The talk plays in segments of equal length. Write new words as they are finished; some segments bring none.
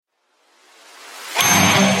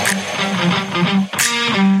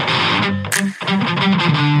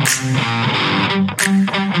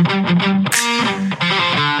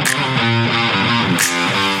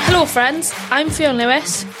friends, I'm Fiona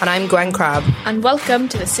Lewis. And I'm Gwen Crabb. And welcome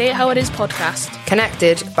to the Say It How It Is podcast.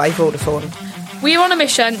 Connected by Vodafone. We are on a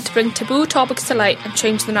mission to bring taboo topics to light and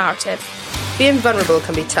change the narrative. Being vulnerable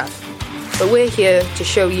can be tough, but we're here to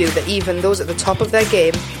show you that even those at the top of their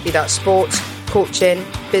game, be that sports, coaching,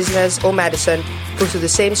 business or medicine, go through the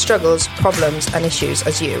same struggles, problems and issues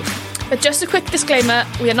as you. But just a quick disclaimer,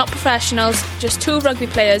 we are not professionals, just two rugby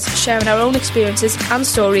players sharing our own experiences and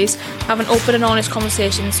stories, having open and honest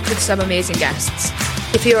conversations with some amazing guests.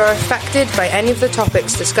 If you are affected by any of the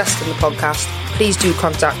topics discussed in the podcast, please do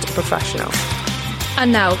contact a professional.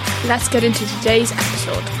 And now, let's get into today's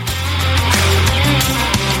episode.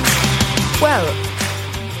 Well,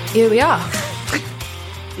 here we are.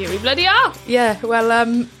 Here we bloody are. Yeah,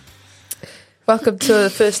 well, welcome to the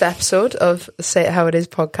first episode of the Say It How It Is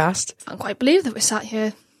podcast. I can't quite believe that we're sat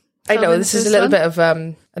here. I know, this is a little bit of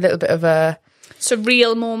a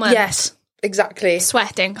surreal moment. Yes, exactly.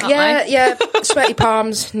 Sweating, aren't I? Yeah, sweaty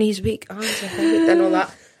palms, knees weak, arms heavy, and all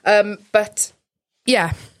that. But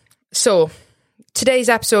yeah, so today's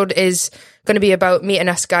episode is going to be about meeting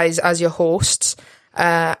us guys as your hosts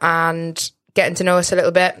and getting to know us a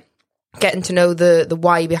little bit, getting to know the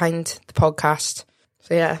why behind the podcast.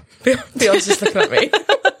 So yeah, Beyonce's just looking at me.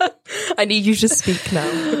 I need you to speak now.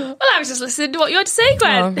 Well, I was just listening to what you had to say,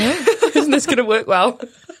 Gwen. Oh, yeah. Isn't this going to work well?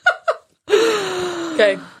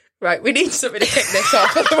 Okay, right, we need something to kick this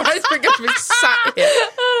off, otherwise we're going to be sat here.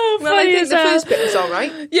 Oh, well, I think the first bit was all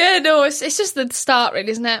right. Yeah, no, it's just the start, really,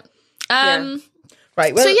 isn't it? Yeah.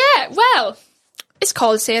 Right, well... So yeah, well, it's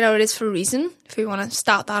called Say It How It Is for a reason, if we want to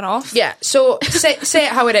start that off. Yeah, so say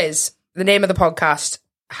It How It Is, the name of the podcast.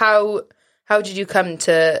 How did you come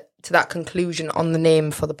to that conclusion on the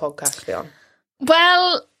name for the podcast, Leon?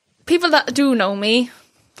 Well, people that do know me,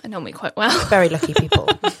 I know me quite well. Very lucky people.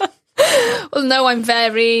 Well, no, I'm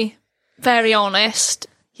very, very honest.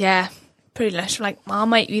 Yeah, pretty literal. Like,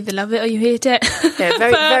 Mate, you either love it or you hate it. Yeah,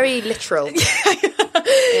 very literal.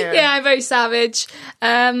 Yeah, I'm very savage.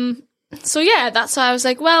 So yeah, that's why I was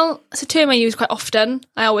like, well, it's a term I use quite often.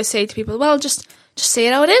 I always say to people, well, just say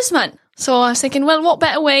it how it is, man. So I was thinking, well, what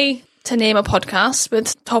better way to name a podcast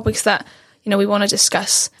with topics that, you know, we want to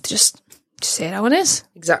discuss? Just say it how it is.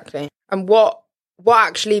 Exactly. And what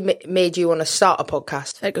actually made you want to start a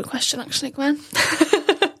podcast? Very good question, actually, Gwen.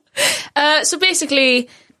 So basically,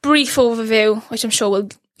 brief overview, which I'm sure we'll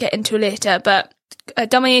get into later, but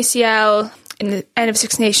done my ACL in the end of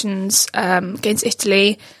Six Nations against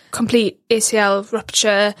Italy, complete ACL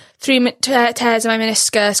rupture, 3 tears of my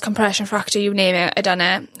meniscus, compression fracture, you name it, I done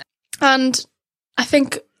it. And I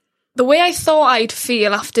think the way I thought I'd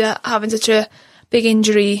feel after having such a big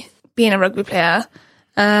injury, being a rugby player,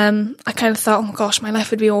 I kind of thought, oh my gosh, my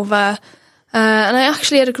life would be over. And I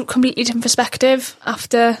actually had a completely different perspective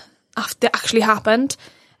after it actually happened.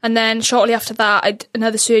 And then shortly after that, I had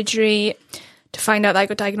another surgery to find out that I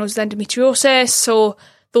got diagnosed with endometriosis. So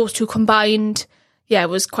those two combined, yeah, it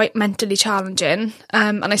was quite mentally challenging.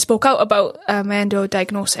 And I spoke out about my endo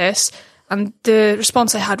diagnosis, and the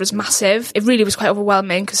response I had was massive. It really was quite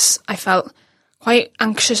overwhelming because I felt quite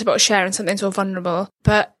anxious about sharing something so vulnerable.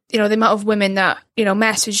 But, you know, the amount of women that, you know,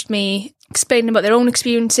 messaged me explaining about their own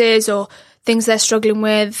experiences or things they're struggling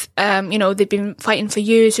with, you know, they've been fighting for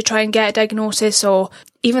years to try and get a diagnosis, or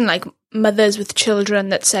even like mothers with children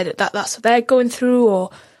that said that that's what they're going through, or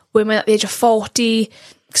women at the age of 40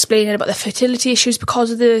 explaining about their fertility issues because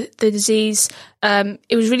of the disease.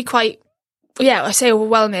 It was really quite, yeah, I say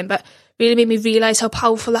overwhelming, but really made me realise how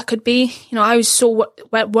powerful that could be. You know, I was so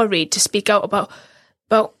worried to speak out about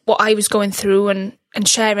what I was going through and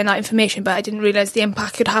sharing that information, but I didn't realise the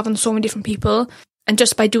impact it could have on so many different people. And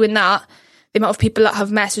just by doing that, the amount of people that have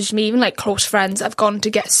messaged me, even like close friends that have gone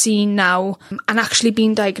to get seen now and actually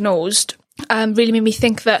been diagnosed, really made me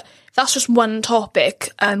think that that's just one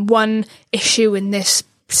topic and one issue in this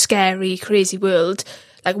scary, crazy world.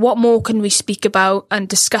 Like, what more can we speak about and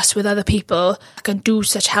discuss with other people that can do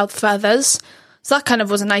such help for others? So that kind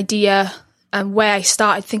of was an idea, and where I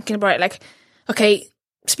started thinking about it, like, okay,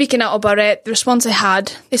 speaking out about it, the response I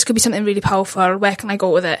had, this could be something really powerful, where can I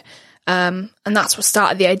go with it? And that's what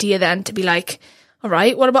started the idea then, to be like, all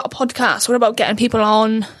right, what about a podcast? What about getting people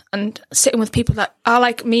on and sitting with people that are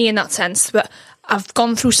like me in that sense, but I've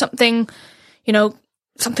gone through something, you know,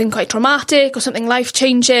 something quite traumatic or something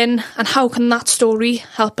life-changing, and how can that story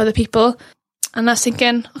help other people? And I was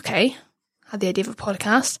thinking, okay, I had the idea of a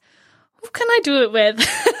podcast. Who can I do it with?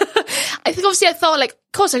 I think obviously I thought, like,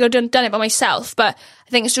 of course I could have done it by myself, but I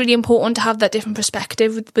think it's really important to have that different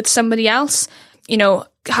perspective with somebody else. You know,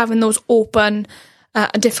 having those open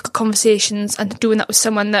and difficult conversations, and doing that with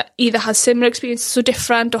someone that either has similar experiences or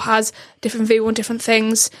different, or has different view on different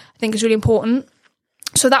things, I think is really important.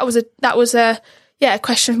 So that was a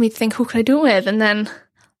question for me to think, who can I do it with? And then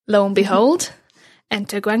lo and behold,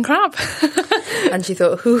 enter Gwen Crabb. And she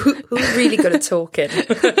thought, who's really good at talking?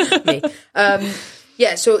 Me.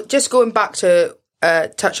 So just going back to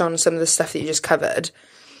touch on some of the stuff that you just covered,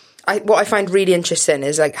 what I find really interesting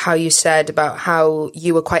is like how you said about how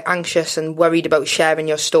you were quite anxious and worried about sharing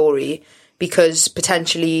your story because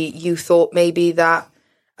potentially you thought maybe that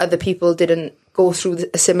other people didn't go through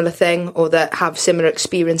a similar thing or that have similar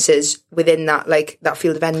experiences within that, like that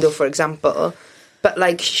field of endo, for example. But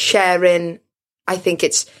like sharing, I think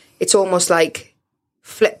it's almost like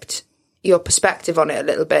flipped your perspective on it a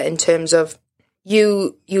little bit in terms of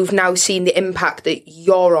you've now seen the impact that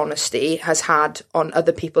your honesty has had on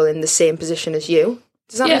other people in the same position as you.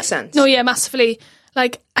 Does that make sense? No, yeah, massively.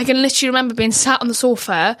 Like, I can literally remember being sat on the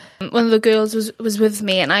sofa. One of the girls was with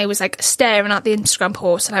me, and I was like staring at the Instagram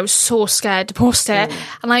post, and I was so scared to post it.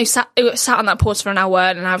 And I sat on that post for an hour,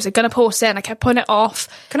 and I was like, gonna post it, and I kept putting it off.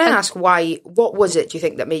 Can I ask why? What was it, do you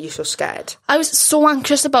think, that made you so scared? I was so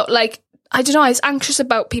anxious about, like, I don't know, I was anxious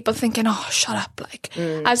about people thinking, oh, shut up. Like,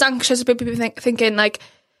 I was anxious about people thinking, like,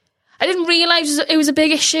 I didn't realise it was a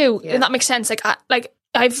big issue. Yeah. And that makes sense. Like,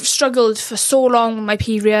 I've struggled for so long with my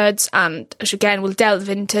periods, and which again, we'll delve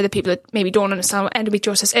into the people that maybe don't understand what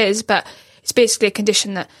endometriosis is, but it's basically a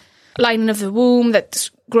condition that lining of the womb that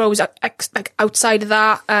grows like outside of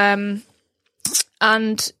that.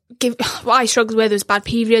 What I struggled with was bad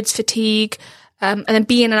periods, fatigue, and then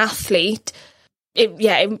being an athlete. It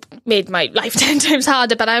made my life 10 times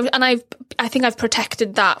harder, but I think I've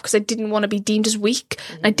protected that because I didn't want to be deemed as weak.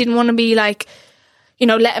 And I didn't want to be like, you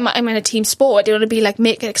know, I'm in a team sport. I didn't want to be like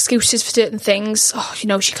making excuses for certain things. Oh, you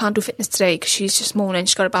know, she can't do fitness today because she's just moaning,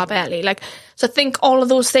 she's got a bad belly. Like, so I think all of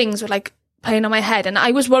those things were like playing on my head, and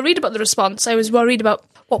I was worried about the response. I was worried about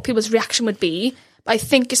what people's reaction would be. But I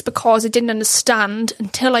think it's because I didn't understand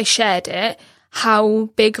until I shared it how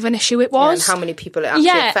big of an issue it was, and how many people it actually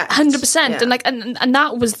affects. 100%. Yeah. And like, and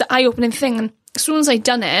that was the eye-opening thing. And as soon as I'd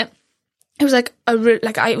done it, it was like it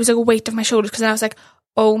was like a weight off my shoulders, because I was like,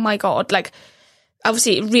 oh my god, like,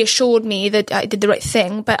 obviously it reassured me that I did the right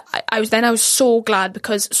thing. But I was so glad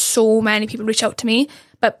because so many people reached out to me.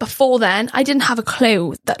 But before then, I didn't have a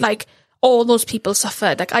clue that like all those people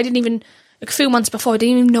suffered. Like, I didn't even, like a few months before, I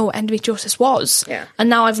didn't even know what endometriosis was. Yeah. And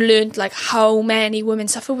now I've learned like how many women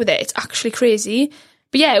suffer with it. It's actually crazy.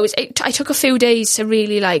 But yeah, I took a few days to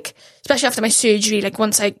really like, especially after my surgery, like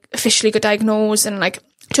once I officially got diagnosed, and like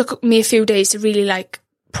it took me a few days to really like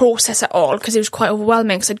process it all, because it was quite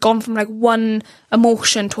overwhelming, because I'd gone from like one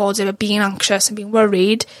emotion towards it, being anxious and being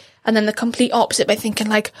worried, and then the complete opposite by thinking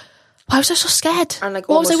like, why was I so scared? And like,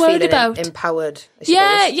 what was I worried about? Empowered, I suppose.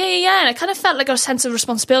 Yeah. And I kind of felt like a sense of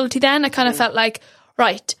responsibility then. I kind of felt like,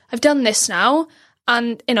 right, I've done this now,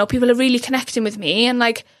 and you know, people are really connecting with me, and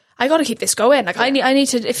like, I got to keep this going. Like, I need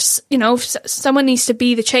to, if someone needs to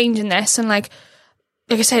be the change in this, and like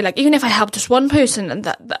I say, like, even if I help just one person, and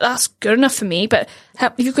that's good enough for me. But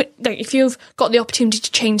if you've got the opportunity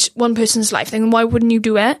to change one person's life, then why wouldn't you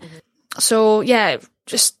do it? So yeah,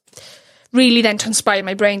 just really then transpired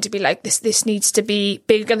my brain to be like, this needs to be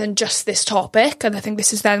bigger than just this topic. And I think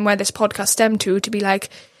this is then where this podcast stemmed to be like,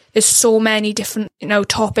 there's so many different, you know,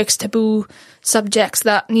 topics, taboo subjects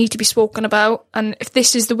that need to be spoken about. And if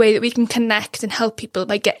this is the way that we can connect and help people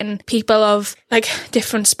by getting people of like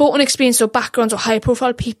different sporting experience or backgrounds or high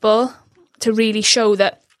profile people to really show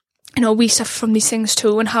that, you know, we suffer from these things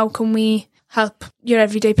too, and how can we help your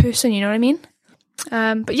everyday person, you know what I mean?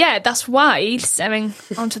 But yeah, that's why, stemming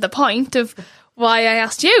onto the point of why I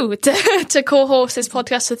asked you to co-host this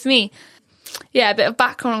podcast with me. Yeah, a bit of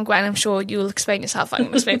background on Gwen. I'm sure you'll explain yourself. I'm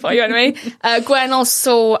going to explain for you anyway. Gwen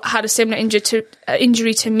also had a similar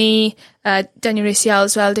injury to me, done your ACL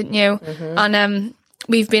as well, didn't you? Mm-hmm. And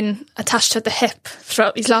we've been attached at the hip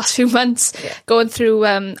throughout these last few months, going through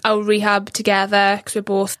our rehab together, because we're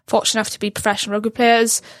both fortunate enough to be professional rugby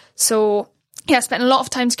players. So yeah, spent a lot of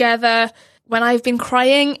time together. When I've been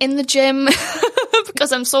crying in the gym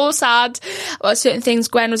because I'm so sad about certain things,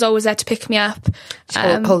 Gwen was always there to pick me up.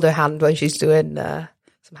 Hold her hand when she's doing some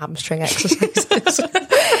hamstring exercises.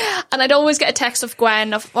 And I'd always get a text of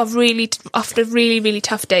Gwen after really, really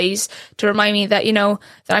tough days to remind me that, you know,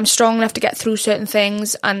 that I'm strong enough to get through certain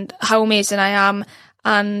things and how amazing I am.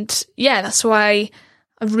 And yeah, that's why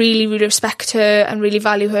I really, really respect her and really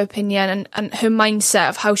value her opinion and her mindset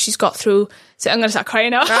of how she's got through. So I'm going to start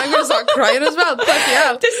crying now. I'm going to start crying as well.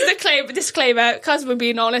 This is a disclaimer, because we're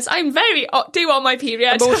being honest. I'm very due on my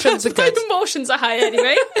period. Emotions are good. My emotions are high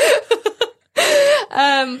anyway.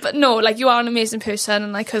 But no, like, you are an amazing person,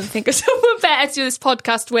 and I couldn't think of someone better to do this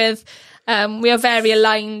podcast with. We are very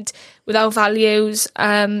aligned with our values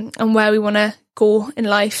and where we want to go in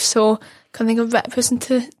life. So can't think of a better person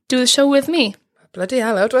to do the show with me. Bloody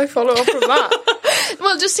hell, how do I follow up from that?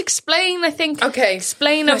 Well, just explain, I think. Okay.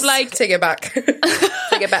 Explain of like... Take it back.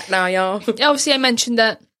 Take it back now, y'all. Obviously, I mentioned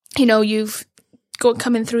that, you know, you've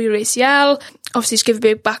coming through your ACL. Obviously, just give a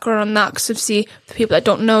big background on that, because obviously, for people that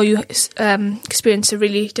don't know, you experienced a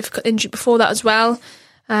really difficult injury before that as well.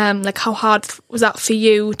 Like, how hard was that for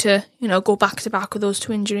you to, you know, go back to back with those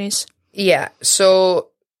two injuries? Yeah, so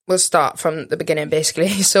we'll start from the beginning, basically.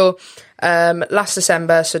 So last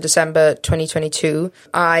December, so December 2022,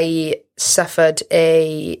 I suffered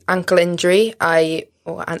an ankle injury.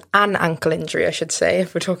 An ankle injury, I should say,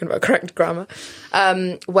 if we're talking about correct grammar,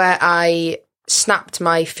 where I snapped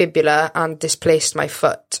my fibula and displaced my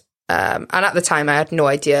foot. And at the time, I had no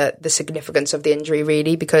idea the significance of the injury,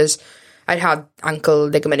 really, because I'd had ankle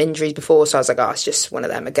ligament injuries before, so I was like, oh, it's just one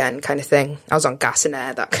of them again, kind of thing. I was on gas and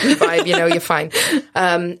air, that kind of vibe, you know, you're fine.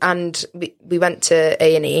 And we went to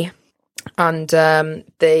A&E, and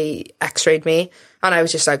they x-rayed me, and I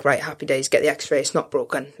was just like, right, happy days, get the x-ray, it's not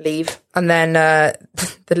broken, leave. And then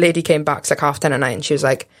the lady came back, it's like 10:30 at night, and she was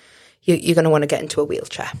like, you're going to want to get into a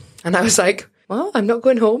wheelchair. And I was like, well, I'm not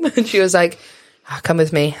going home. And she was like, come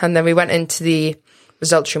with me. And then we went into the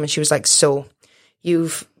results room, and she was like, so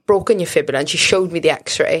you've broken your fibula, and she showed me the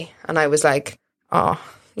x-ray, and I was like, oh,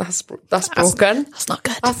 that's broken. That's not good.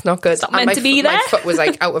 That's not good. It's not meant to be there. My foot was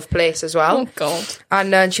like out of place as well. Oh God.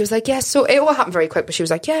 And she was like, yeah, so it all happened very quick, but she was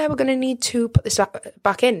like, yeah, we're going to need to put this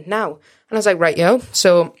back in now. And I was like, right, yo.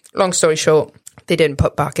 So long story short, they didn't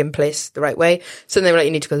put back in place the right way. So then they were like,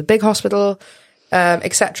 you need to go to the big hospital,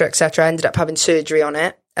 etc., etc. I ended up having surgery on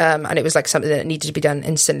it. And it was like something that needed to be done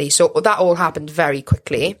instantly. So that all happened very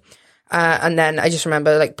quickly. And then I just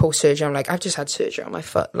remember, like, post-surgery, I'm like, I've just had surgery on my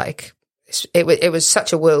foot. Like, it was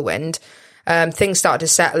such a whirlwind. Things started to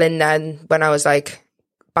settle in then when I was, like,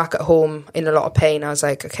 back at home in a lot of pain. I was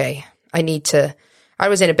like, okay, I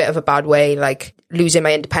was in a bit of a bad way, like, losing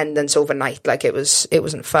my independence overnight. Like, it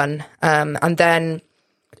wasn't fun. And then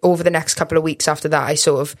over the next couple of weeks after that, I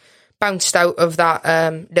sort of bounced out of that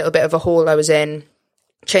little bit of a hole I was in,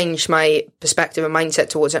 changed my perspective and mindset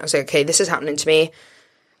towards it. I was like, okay, this is happening to me.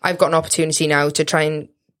 I've got an opportunity now to try and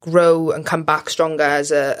grow and come back stronger as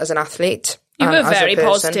an athlete. You were very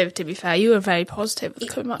positive, to be fair. You were very positive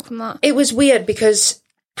coming back from that. It was weird because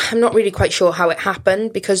I'm not really quite sure how it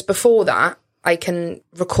happened, because before that, I can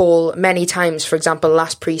recall many times, for example,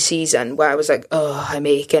 last pre-season, where I was like, oh, I'm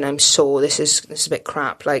aching, I'm sore, this is a bit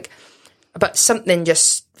crap. Like, but something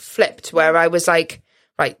just flipped where I was like,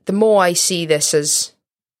 right, the more I see this as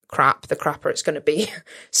crap, the crapper it's going to be.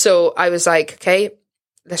 So I was like, okay,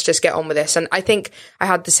 let's just get on with this. And I think I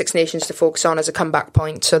had the Six Nations to focus on as a comeback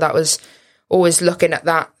point. So that was always looking at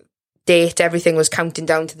that date. Everything was counting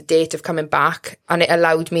down to the date of coming back. And it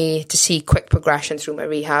allowed me to see quick progression through my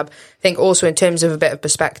rehab. I think also in terms of a bit of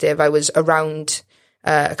perspective, I was around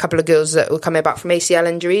a couple of girls that were coming back from ACL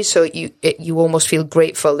injuries. So you almost feel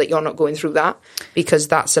grateful that you're not going through that, because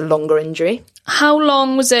that's a longer injury. How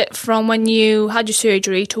long was it from when you had your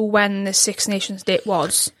surgery to when the Six Nations date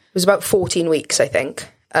was? It was about 14 weeks, I think.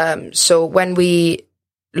 So when we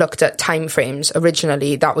looked at timeframes,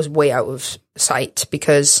 originally that was way out of sight,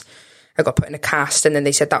 because I got put in a cast, and then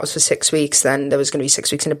they said that was for 6 weeks. Then there was going to be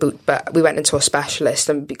 6 weeks in a boot, but we went into a specialist,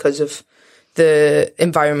 and because of the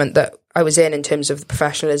environment that I was in terms of the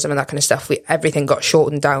professionalism and that kind of stuff, everything got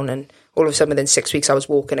shortened down, and all of a sudden within 6 weeks I was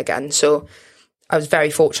walking again. So I was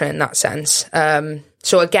very fortunate in that sense.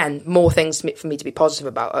 So again, more things for me to be positive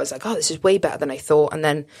about. I was like, oh, this is way better than I thought. And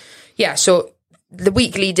then, yeah, so the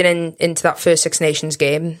week leading into that first Six Nations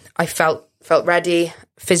game, I felt ready,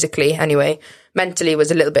 physically anyway. Mentally was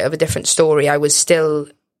a little bit of a different story. I was still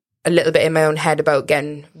a little bit in my own head about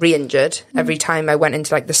getting re-injured. Every time I went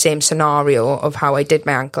into like the same scenario of how I did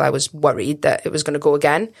my ankle, I was worried that it was going to go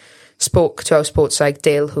again. Spoke to our sports psych,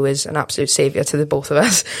 Dale, who is an absolute saviour to the both of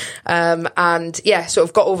us. And yeah, sort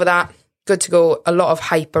of got over that. Good to go. A lot of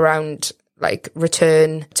hype around like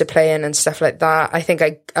return to playing and stuff like that. I think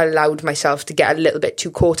I allowed myself to get a little bit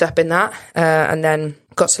too caught up in that, and then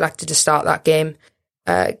got selected to start that game.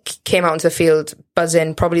 Came out into the field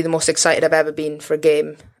buzzing, probably the most excited I've ever been for a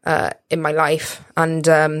game in my life. And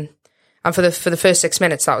for the first 6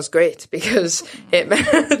 minutes, that was great, because it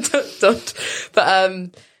don't.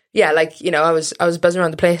 But yeah, like, you know, I was buzzing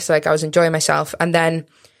around the place, like I was enjoying myself. And then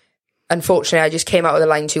unfortunately I just came out of the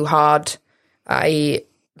line too hard. My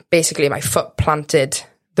foot planted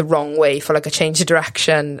the wrong way for like a change of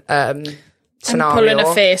direction. scenario. I'm pulling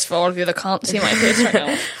a face for all of you that can't see my face right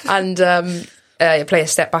now. And a player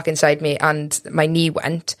stepped back inside me and my knee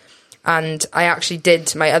went. And I actually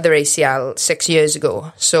did my other ACL 6 years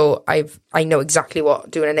ago. So I know exactly what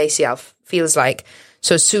doing an ACL feels like.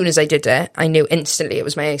 So as soon as I did it, I knew instantly it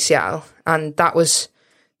was my ACL. And that was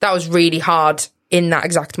really hard in that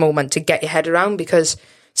exact moment to get your head around, because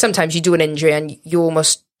sometimes you do an injury and you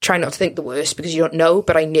almost try not to think the worst because you don't know,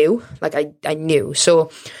 but I knew, like I knew. So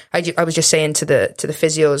I was just saying to the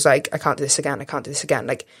physios, like, I can't do this again.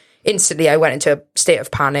 Like instantly I went into a state of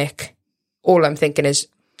panic. All I'm thinking is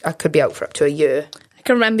I could be out for up to a year. I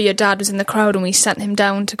can remember your dad was in the crowd and we sent him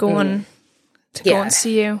down to go and go and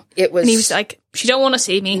see you. And he was like, she don't want to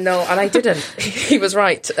see me. No, and I didn't. He was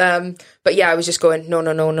right. But yeah, I was just going, no,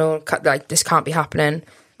 like this can't be happening.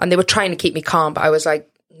 And they were trying to keep me calm, but I was like,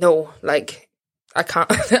 no, like I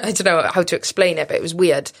can't. I don't know how to explain it, but it was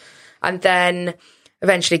weird. And then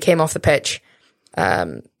eventually came off the pitch.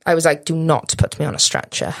 I was like, do not put me on a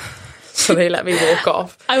stretcher. So they let me walk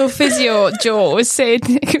off. Our physio, Jo, was saying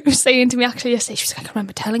to me actually yesterday, she was like, I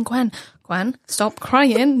remember telling Gwen, stop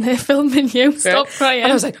crying. They're filming you. Stop crying.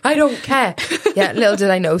 And I was like, I don't care. Yeah, little did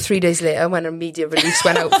I know, 3 days later, when a media release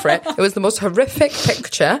went out for it, it was the most horrific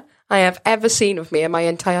picture I have ever seen of me in my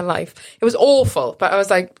entire life. It was awful, but I was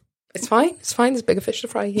like, it's fine. There's bigger fish to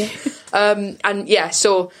fry here. And yeah,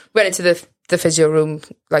 so went into the physio room,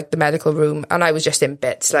 like the medical room, and I was just in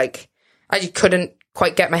bits. Like, I just couldn't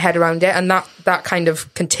quite get my head around it. And that kind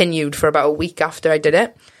of continued for about a week after I did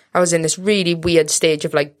it. I was in this really weird stage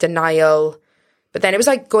of like denial, but then it was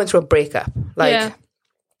like going through a breakup. Like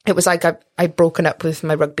it was like I'd broken up with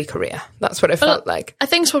my rugby career. That's what it felt like. I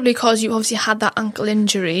think it's probably because you obviously had that ankle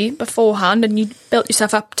injury beforehand and you built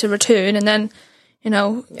yourself up to return, and then, you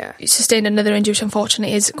know, you sustained another injury, which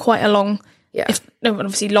unfortunately is quite a long,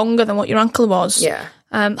 obviously longer than what your ankle was. Yeah.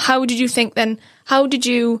 How did you think then, how did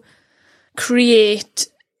you create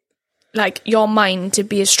like your mind to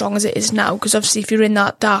be as strong as it is now? Because obviously if you're in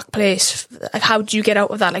that dark place, like how did you get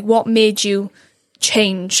out of that? Like what made you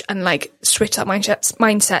change and like switch that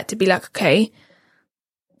mindset to be like, okay,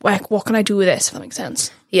 like what can I do with this, if that makes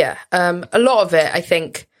sense? Yeah. A lot of it, I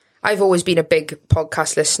think, I've always been a big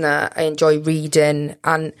podcast listener. I enjoy reading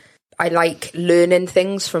and I like learning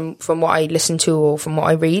things from what I listen to or from what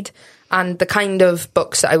I read. And the kind of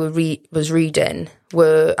books that I was reading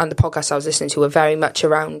and the podcasts I was listening to were very much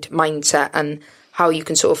around mindset and how you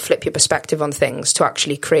can sort of flip your perspective on things to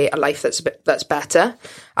actually create a life that's better.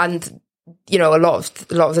 And, you know, a lot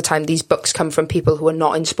of the time these books come from people who are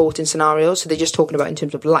not in sporting scenarios. So they're just talking about in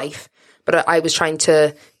terms of life. But I was trying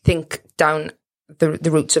to think down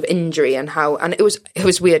the roots of injury and how, and it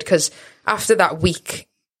was weird because after that week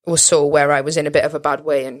or so where I was in a bit of a bad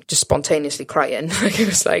way and just spontaneously crying, like it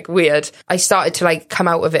was like weird, I started to like come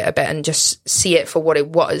out of it a bit and just see it for what it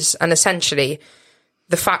was. And essentially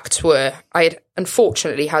the facts were I had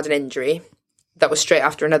unfortunately had an injury that was straight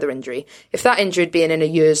after another injury. If that injury had been in a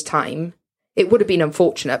year's time, it would have been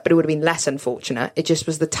unfortunate, but it would have been less unfortunate. It just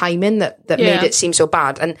was the timing that made it seem so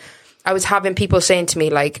bad. And I was having people saying to me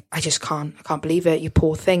like, I can't believe it, you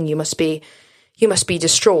poor thing, you must be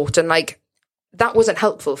distraught. And like, that wasn't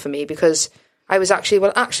helpful for me because I was actually,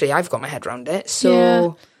 I've got my head around it. So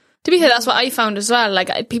yeah. To be fair, that's what I found as well.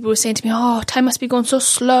 Like people were saying to me, oh, time must be going so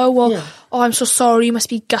slow, or oh, I'm so sorry, you must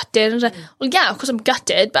be gutted. And I was like, well, yeah, of course I'm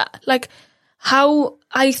gutted, but like how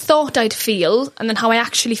I thought I'd feel and then how I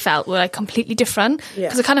actually felt were like completely different.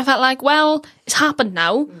 Because I kind of felt like, well, it's happened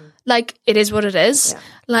now. Like it is what it is.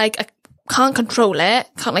 Like I can't control it,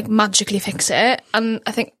 can't like magically fix it. And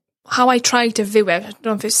I think how I tried to view it, I don't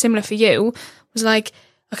know if it's similar for you, was like,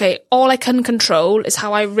 okay, all I can control is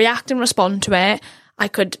how I react and respond to it. I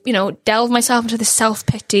could, you know, delve myself into this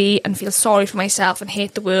self-pity and feel sorry for myself and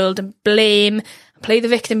hate the world and blame and play the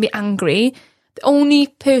victim, be angry. The only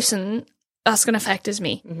person that's going to affect is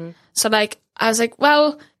me. So like, I was like,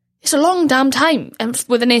 well, it's a long damn time. And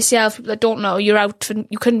with an ACL, for people that don't know, you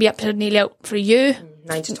couldn't be up to nearly out for a year.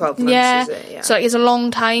 9 to 12 months, is it? Yeah. So like, it's a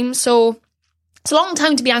long time. So it's a long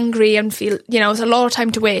time to be angry and feel, you know, it's a lot of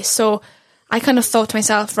time to waste. So I kind of thought to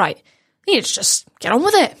myself, right, I need to just get on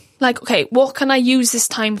with it. Like, okay, what can I use this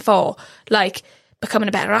time for? Like, becoming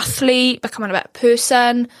a better athlete, becoming a better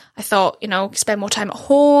person. I thought, you know, spend more time at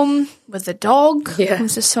home with the dog,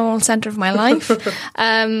 who's the sole centre of my life.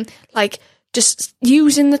 Like, just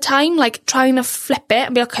using the time, like, trying to flip it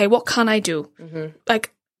and be like, okay, what can I do?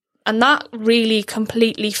 Like, and that really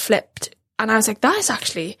completely flipped. And I was like, that is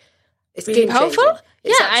actually... It's really powerful.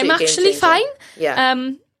 I'm actually fine.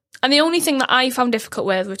 And the only thing that I found difficult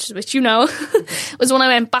with, which you know, was when I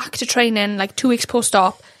went back to training like 2 weeks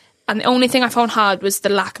post-op. And the only thing I found hard was the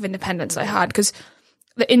lack of independence I had, because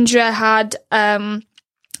the injury I had, I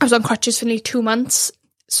was on crutches for nearly 2 months.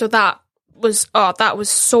 So that was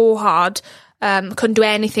so hard. Couldn't do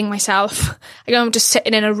anything myself. I'm just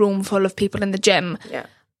sitting in a room full of people in the gym. Yeah.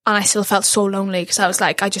 And I still felt so lonely, because I was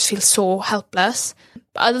like, I just feel so helpless.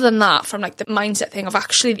 But other than that, from like the mindset thing of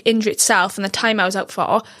actually the injury itself and the time I was out for,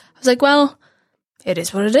 I was like, well, it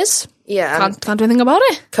is what it is. Yeah. Can't do anything about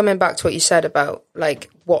it. Coming back to what you said about like,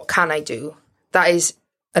 what can I do? That is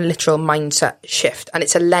a literal mindset shift, and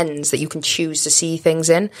it's a lens that you can choose to see things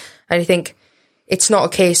in. And I think it's not a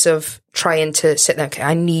case of trying to sit there, okay,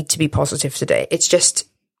 I need to be positive today. It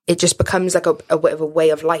just becomes like a bit of a way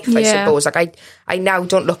of life, I suppose. Like I now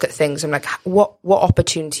don't look at things, I'm like, what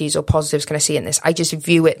opportunities or positives can I see in this? I just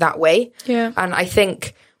view it that way. Yeah. And I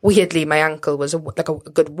think weirdly my ankle was a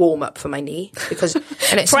good warm up for my knee, because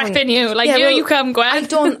and it's prepping you like, here you come, Gwen.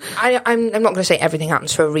 I'm not going to say everything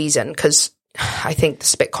happens for a reason, because I think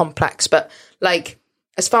it's a bit complex, but like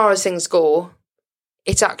as far as things go,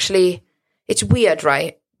 it's weird,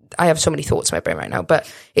 right? I have so many thoughts in my brain right now,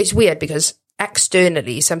 but it's weird because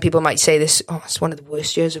externally some people might say this, oh, it's one of the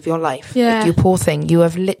worst years of your life. Yeah. Like, you poor thing, you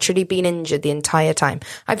have literally been injured the entire time.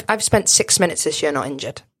 I've spent 6 minutes this year not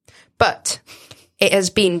injured, but it has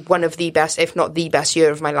been one of the best, if not the best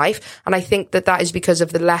year of my life. And I think that is because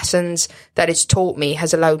of the lessons that it's taught me,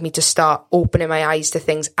 has allowed me to start opening my eyes to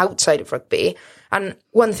things outside of rugby. And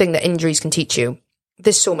one thing that injuries can teach you,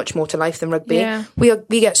 there's so much more to life than rugby. Yeah.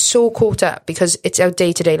 We get so caught up because it's our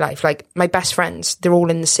day-to-day life. Like my best friends, they're all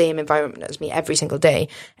in the same environment as me every single day.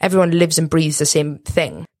 Everyone lives and breathes the same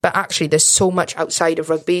thing. But actually there's so much outside of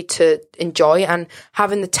rugby to enjoy, and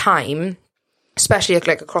having the time, especially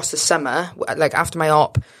like across the summer, like after my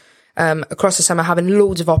op, across the summer, having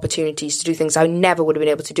loads of opportunities to do things I never would have been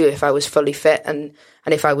able to do if I was fully fit and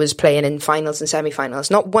if I was playing in finals and semi-finals.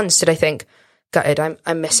 Not once did I think, gutted,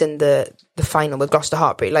 I'm missing the final with Gloucester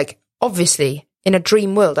Hartpury. Like, obviously, in a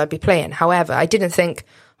dream world, I'd be playing. However, I didn't think,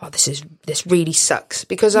 oh, this really sucks,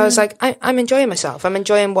 because I was like, I'm enjoying myself. I'm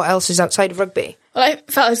enjoying what else is outside of rugby. Well, I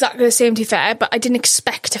felt exactly the same, to be fair, but I didn't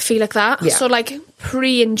expect to feel like that. Yeah. So, like,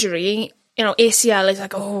 pre-injury, you know, ACL is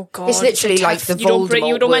like, oh god, it's literally like the Voldemort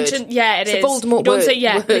you don't word. mention, yeah, it's is. Voldemort you don't word, say,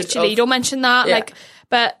 yeah, literally, you don't mention that, yeah. Like,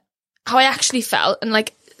 but how I actually felt, and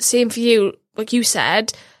like, same for you, like you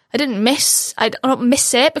said, I don't miss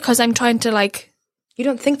it because I'm trying to like. You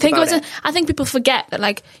don't think about it. I think people forget that,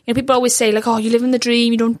 like, you know, people always say like, oh, you live in the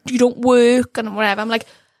dream, you don't work and whatever. I'm like,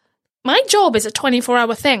 my job is a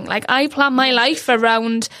 24-hour thing. Like, I plan my life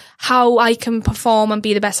around how I can perform and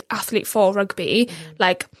be the best athlete for rugby. Mm-hmm.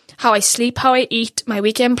 Like, how I sleep, how I eat, my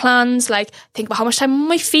weekend plans, like, think about how much time on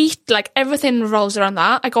my feet, like, everything revolves around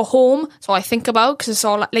that. I go home, so I think about, because it's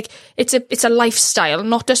all, like, it's a lifestyle,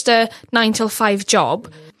 not just a 9 till 5 job.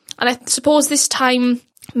 Mm-hmm. And I suppose this time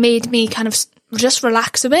made me kind of just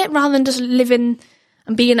relax a bit, rather than just living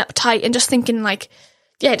and being uptight and just thinking, like,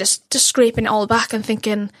 yeah, just scraping it all back and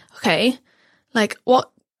thinking, okay, like,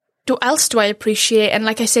 what else do I appreciate? And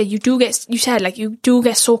like I said, you do get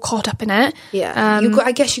so caught up in it. Yeah.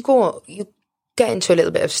 I guess you get into a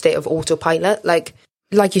little bit of state of autopilot. Like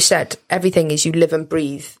you said, everything is you live and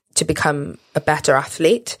breathe to become a better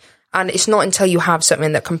athlete. And it's not until you have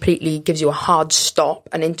something that completely gives you a hard stop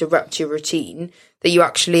and interrupts your routine that you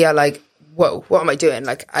actually are like, whoa, what am I doing?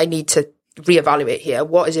 Like, I need to reevaluate here.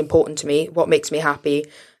 What is important to me? What makes me happy?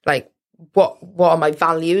 Like, what are my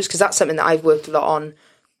values? Because that's something that I've worked a lot on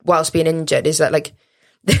whilst being injured, is that, like,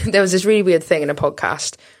 there was this really weird thing in a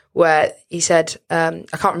podcast where he said, I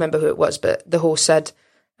can't remember who it was, but the host said,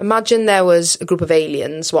 imagine there was a group of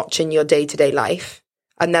aliens watching your day-to-day life,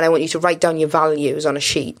 and then I want you to write down your values on a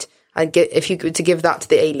sheet, and if you could to give that to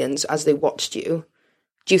the aliens as they watched you,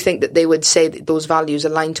 do you think that they would say that those values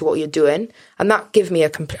align to what you're doing? And that gave me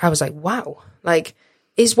I was like, wow, like,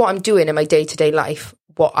 is what I'm doing in my day-to-day life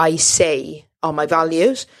what I say are my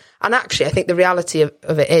values? And actually, I think the reality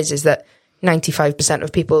of it is that 95%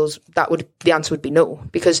 of the answer would be no,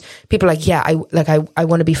 because people are like, yeah, I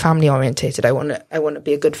want to be family orientated. I want to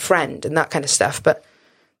be a good friend and that kind of stuff. But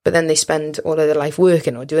then they spend all of their life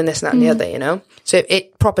working or doing this and that and the other, you know? So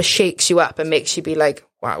it proper shakes you up and makes you be like,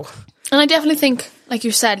 wow. And I definitely think, like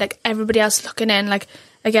you said, like, everybody else looking in, like,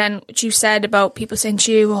 again, what you said about people saying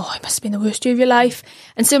to you, oh, it must have been the worst year of your life.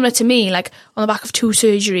 And similar to me, like, on the back of 2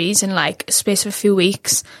 surgeries in, like, a space of a few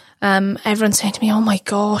weeks, everyone's saying to me, oh my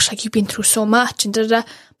gosh, like, you've been through so much and da-da-da.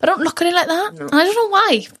 But I don't look at it like that. No. And I don't know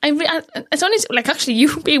why. It's only, like, actually,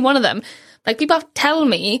 you being one of them. Like, people tell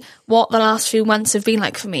me what the last few months have been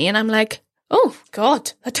like for me, and I'm like, oh,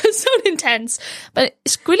 God, that does sound intense. But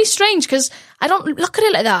it's really strange because I don't look at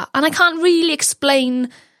it like that, and I can't really explain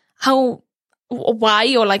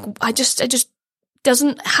why, or like, I just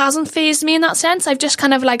hasn't fazed me in that sense. I've just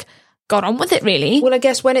kind of like got on with it, really. Well, I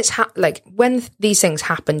guess when it's when these things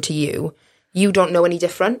happen to you, you don't know any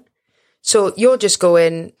different. So you're just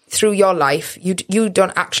going through your life. You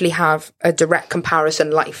don't actually have a direct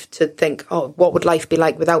comparison life to think, oh, what would life be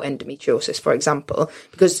like without endometriosis, for example,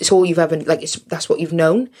 because it's all you've ever, like, that's what you've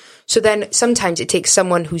known. So then sometimes it takes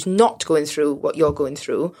someone who's not going through what you're going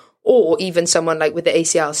through, or even someone like with the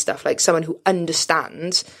ACL stuff, like someone who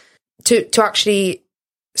understands to actually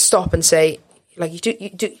stop and say, like,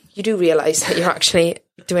 you do realize that you're actually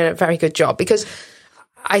doing a very good job. Because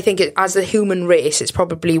I think as the human race, it's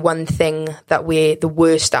probably one thing that we're the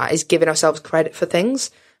worst at, is giving ourselves credit for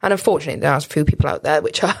things. And unfortunately, there are a few people out there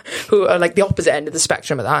who are like the opposite end of the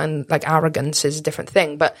spectrum of that, and like arrogance is a different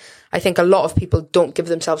thing. But I think a lot of people don't give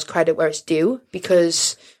themselves credit where it's due,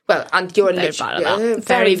 because, well, and you're very bad at that.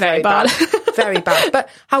 Very, very bad. Very bad. But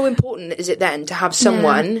how important is it then to have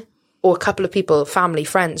someone or a couple of people, family,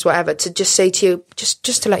 friends, whatever, to just say to you,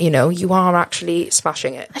 just to let you know, you are actually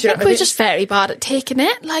smashing it. I think we're just very bad at taking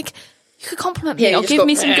it. Like, you could compliment me or give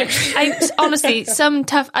me some good... honestly, some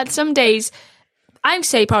days, I'd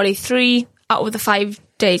say probably 3 out of the 5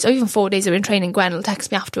 days, or even 4 days I've been training, Gwen will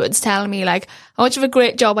text me afterwards telling me, like, how much of a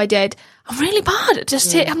great job I did. I'm really bad at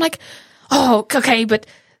just... I'm like, oh, okay, but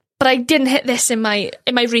I didn't hit this in my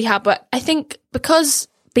rehab. But I think because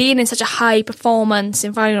being in such a high performance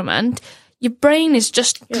environment, your brain is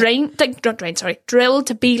just drilled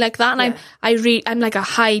to be like that. And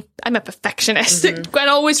I'm a perfectionist. Gwen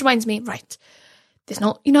always reminds me, right, there's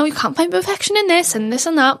not, you can't find perfection in this and this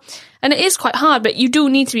and that. And it is quite hard, but you do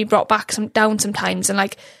need to be brought back down sometimes. And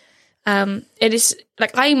like, it is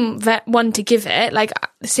like, I'm one to give it, like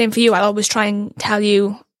the same for you. I'll always try and tell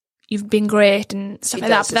you, you've been great and stuff like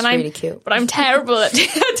that. But then really cute. But I'm terrible at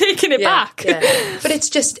taking it back. Yeah. But it's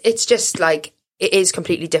just like, it is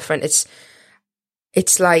completely different.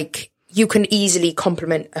 It's like you can easily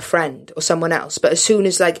compliment a friend or someone else, but as soon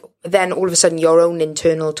as like, then all of a sudden your own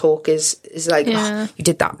internal talk is like, oh, you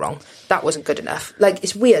did that wrong. That wasn't good enough. Like,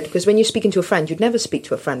 it's weird because when you're speaking to a friend, you'd never speak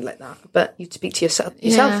to a friend like that, but you'd speak to yourself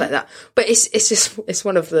like that. But it's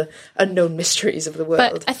one of the unknown mysteries of the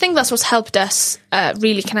world. But I think that's what's helped us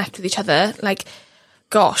really connect with each other. Like,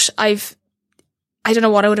 gosh, I don't know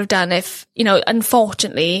what I would have done if,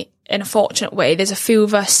 unfortunately, in a fortunate way, there's a few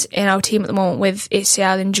of us in our team at the moment with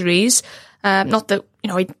ACL injuries. Not that,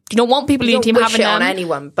 you don't want people in your team having them. On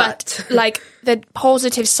anyone, but like the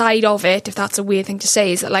positive side of it, if that's a weird thing to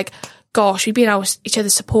say, is that like, gosh, we've been each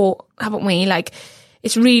other's support, haven't we? Like,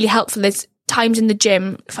 it's really helpful. There's times in the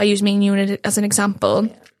gym, if I use me and you as an example,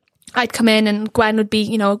 I'd come in and Gwen would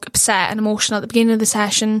be, upset and emotional at the beginning of the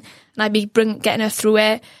session, and I'd be getting her through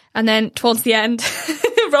it. And then towards the end,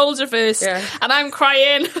 roles reversed, and I'm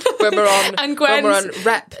crying. When we're on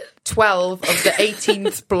rep 12 of the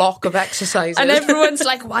 18th block of exercises. And everyone's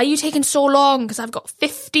like, why are you taking so long? Because I've got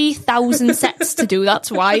 50,000 sets to do,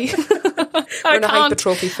 that's why. I in a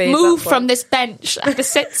hypertrophy phase, move from this bench. I have to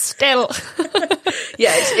sit still.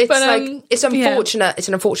 It's unfortunate. Yeah. It's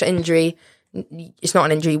an unfortunate injury. It's not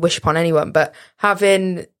an injury you wish upon anyone, but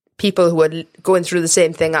having people who are going through the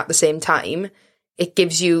same thing at the same time, it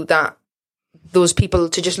gives you those people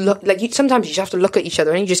to just look, like, sometimes you just have to look at each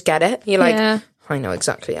other and you just get it. You're like, I know,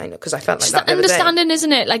 because I felt like that the other day. Understanding,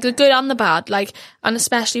 isn't it? Like the good and the bad, like, and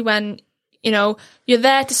especially when, you're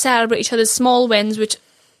there to celebrate each other's small wins, which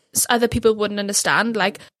other people wouldn't understand,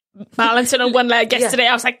 like balancing on one leg yesterday.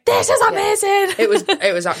 I was like, this is amazing.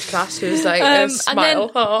 It was actually class. It was like,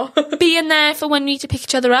 smile. And then being there for when we need to pick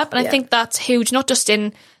each other up. And I think that's huge, not just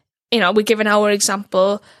in, we're giving our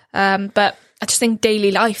example, but I just think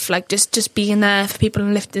daily life, like just being there for people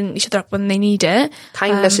and lifting each other up when they need it.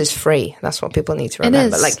 Kindness is free. That's what people need to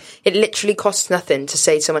remember. Like, it literally costs nothing to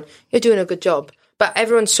say to someone, you're doing a good job. But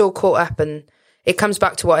everyone's so caught up, and it comes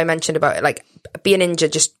back to what I mentioned about it. Like, being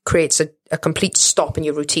injured just creates a complete stop in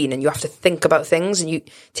your routine, and you have to think about things, and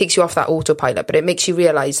it takes you off that autopilot. But it makes you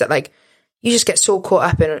realise that, like, you just get so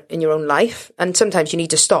caught up in your own life, and sometimes you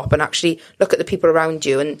need to stop and actually look at the people around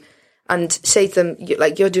you and say to them,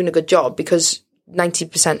 like, you're doing a good job, because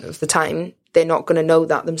 90% of the time they're not going to know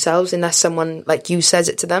that themselves unless someone like you says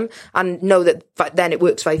it to them, and know that then it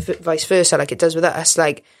works vice versa, like it does with us.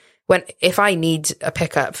 Like, if I need a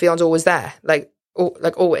pickup, Fion's always there, like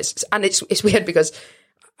always. And it's weird because,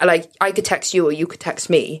 like, I could text you or you could text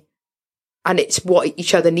me, and it's what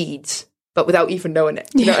each other needs, but without even knowing it.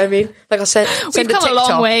 You know what I mean? Like, I'll send We've come a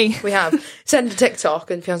long way. We have. Send a TikTok,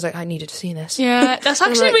 and Fion's like, I needed to see this. Yeah, that's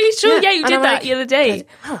actually really true. Yeah, you did that the other day.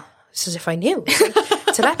 It's as if I knew. It's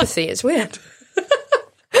like telepathy. It's weird.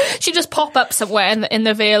 she'd just pop up somewhere in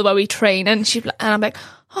the Vale where we train, and I'm like,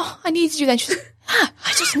 oh, I needed you then. She's like,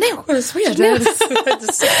 I just knew. Well, it's weird.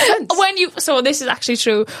 So this is actually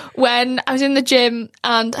true. When I was in the gym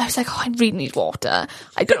and I was like, oh, I really need water.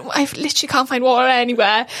 I literally can't find water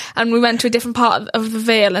anywhere. And we went to a different part of the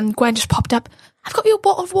Vale, and Gwen just popped up. I've got you a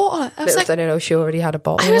bottle of water. I was like, I don't know, she already had a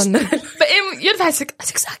bottle. But in your advice, like, that's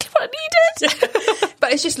exactly what I needed.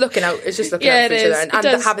 But it's just looking out. It's just looking out for each other,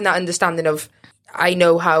 and having that understanding of, I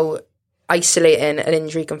know how isolating an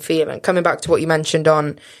injury can feel. And coming back to what you mentioned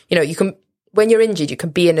on, you can, when you're injured, you can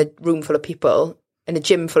be in a room full of people, in a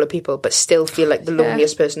gym full of people, but still feel like the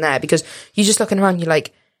loneliest person there, because you're just looking around, you're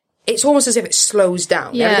like, it's almost as if it slows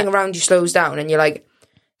down. Yeah. Everything around you slows down, and you're like,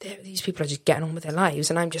 these people are just getting on with their lives,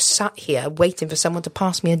 and I'm just sat here waiting for someone to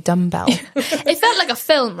pass me a dumbbell. It felt like a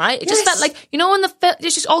film, right? It just felt like, when it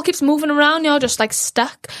just all keeps moving around, you're just like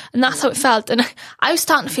stuck, and that's how it felt. And I was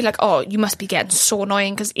starting to feel like, oh, you must be getting so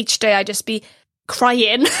annoying, because each day I'd just be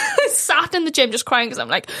crying, sat in the gym just crying, because I'm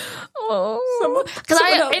like, oh, because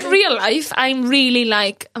in real life I'm really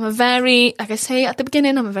like, I'm a very, like I say at the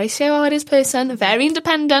beginning, I'm a very say-what-it-is person, very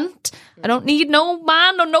independent. I don't need no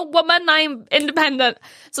man or no woman, I'm independent.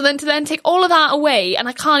 So then to take all of that away, and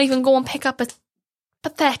I can't even go and pick up a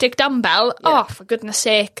pathetic dumbbell, oh, for goodness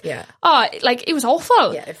sake. Yeah. Oh, like, it was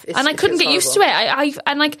awful. Yeah, and I couldn't get used to it.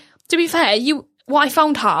 And like, to be fair, what I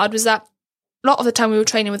found hard was that a lot of the time we were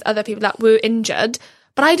training with other people that were injured,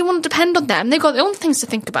 but I didn't want to depend on them. They've got their own things to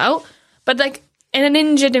think about. But like, in an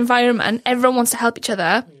injured environment, everyone wants to help each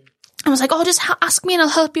other. I was like, oh, just ask me and I'll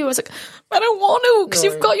help you. I was like, I don't want to, because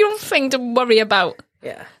you've got your own thing to worry about.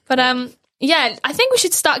 Yeah. But I think we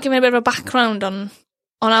should start giving a bit of a background on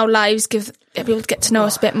our lives, give people to get to know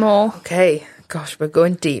us a bit more. Okay. Gosh, we're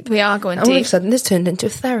going deep. We are going deep. All of a sudden, this turned into a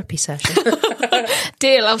therapy session.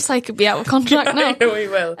 Deal, our psych could be out of contract now. I know we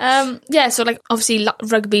will. So like, obviously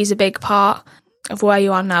rugby is a big part of where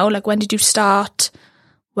you are now. Like, when did you start?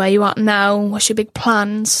 Where you are now? What's your big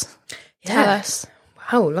plans? Tell us.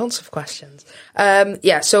 Wow, lots of questions.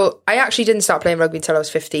 So I actually didn't start playing rugby until I was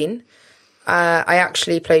 15. I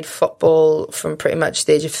actually played football from pretty much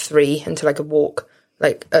the age of 3 until I could walk.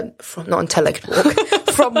 Not until I could walk,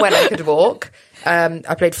 from when I could walk.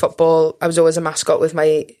 I played football. I was always a mascot with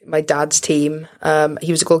my dad's team.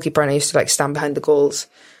 He was a goalkeeper, and I used to stand behind the goals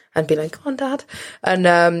and be like, "Come on, Dad!"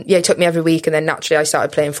 And he took me every week. And then naturally, I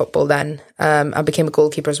started playing football. Then I became a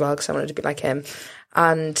goalkeeper as well, because I wanted to be like him.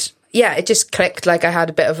 And it just clicked. Like, I had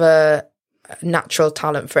a bit of a natural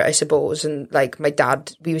talent for it, I suppose. And like, my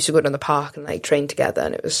dad, we used to go down the park and like train together,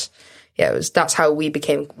 and it was that's how we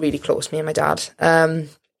became really close, me and my dad.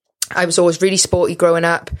 I was always really sporty growing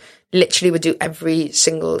up, literally would do every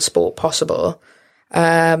single sport possible.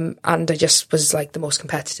 And I just was like the most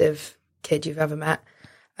competitive kid you've ever met.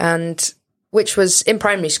 And which was in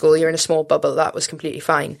primary school, you're in a small bubble, that was completely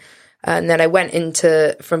fine. And then I went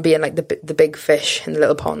from being like the big fish in the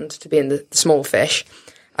little pond to being the small fish.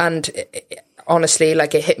 And honestly,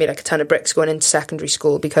 like, it hit me like a ton of bricks going into secondary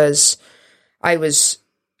school, because I was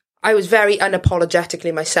very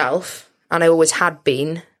unapologetically myself, and I always had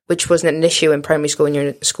been, which wasn't an issue in primary school when you're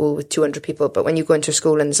in a school with 200 people. But when you go into a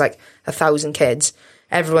school and there's like 1,000 kids,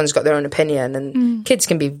 everyone's got their own opinion, and kids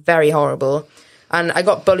can be very horrible. And I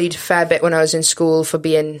got bullied a fair bit when I was in school for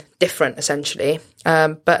being different, essentially.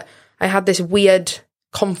 But I had this weird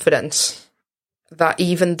confidence that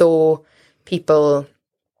even though people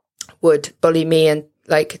would bully me and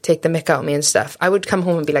like take the mick out of me and stuff, I would come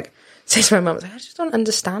home and be like, say to my mum, I just don't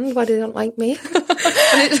understand why they don't like me.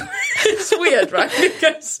 And it's weird, right?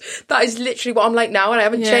 Because that is literally what I'm like now, and I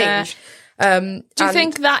haven't changed. Do you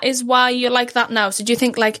think that is why you're like that now? So do you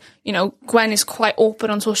think, like, Gwen is quite open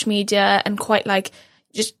on social media and quite like,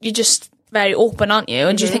 you're just very open, aren't you?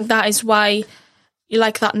 And do you think that is why you're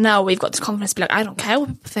like that now, where you've got this confidence to be like, I don't care what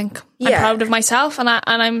people think. I'm proud of myself, and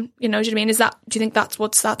I'm, do you know what I mean? Do you think that's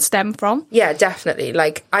what's that stem from? Yeah, definitely.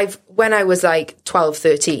 Like, when I was like 12,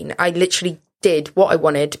 13, I literally did what I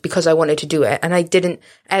wanted because I wanted to do it, and I didn't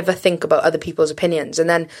ever think about other people's opinions. And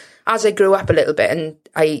then as I grew up a little bit and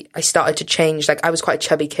I started to change, like, I was quite a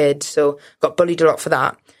chubby kid, so got bullied a lot for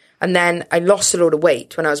that. And then I lost a load of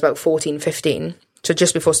weight when I was about 14, 15, so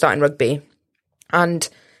just before starting rugby. And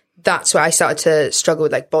that's where I started to struggle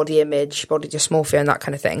with like body image, body dysmorphia, and that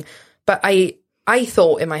kind of thing. But I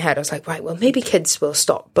thought in my head, I was like, right, well, maybe kids will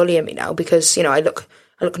stop bullying me now because, I look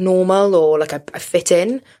normal, or like I fit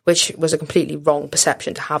in, which was a completely wrong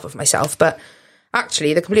perception to have of myself. But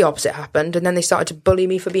actually, the complete opposite happened, and then they started to bully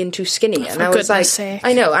me for being too skinny. And I was like,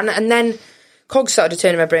 I know. And then cogs started to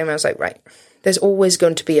turn in my brain, and I was like, right, there's always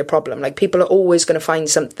going to be a problem. Like, people are always going to find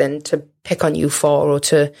something to pick on you for, or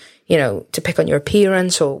to, you know, to pick on your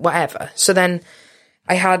appearance or whatever. So then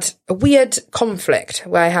I had a weird conflict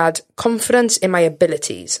where I had confidence in my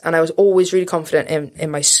abilities, and I was always really confident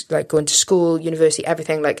in my, like, going to school, university,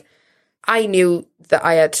 everything. Like, I knew that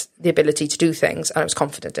I had the ability to do things and I was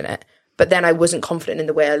confident in it, but then I wasn't confident in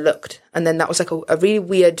the way I looked. And then that was like a really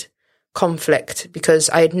weird conflict, because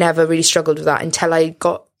I had never really struggled with that until I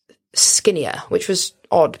got skinnier, which was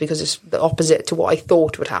odd because it's the opposite to what I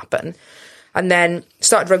thought would happen. And then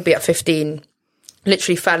started rugby at 15,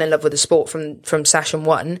 literally fell in love with the sport from session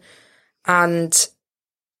 1. And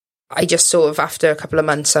I just sort of, after a couple of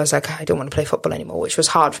months, I was like, I don't want to play football anymore, which was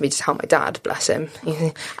hard for me to tell my dad, bless him.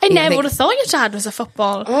 I never would have thought your dad was a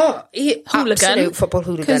football hooligan. Absolute football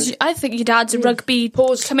hooligan. Because I think your dad's a rugby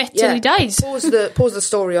commit till he dies. Pause the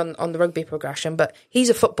story on the rugby progression, but he's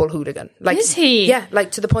a football hooligan. Like, is he? Yeah,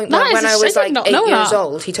 like to the point where when I was like 8 years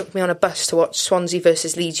old, he took me on a bus to watch Swansea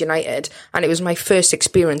versus Leeds United, and it was my first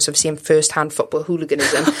experience of seeing first-hand football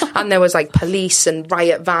hooliganism. And there was like police and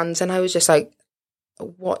riot vans, and I was just like,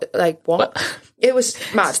 what? It was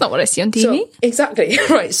mad. That's not what I see on TV. So, exactly.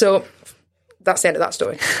 Right. So that's the end of that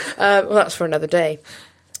story. Well, that's for another day.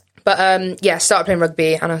 But started playing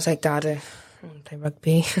rugby, and I was like, Dad, I want to play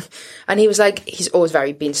rugby. And he was like, he's always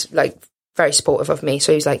been very supportive of me.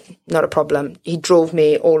 So he's like, not a problem. He drove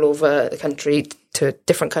me all over the country to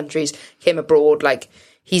different countries, came abroad, like,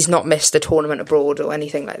 he's not missed a tournament abroad or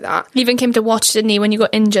anything like that. He even came to watch, didn't he? When you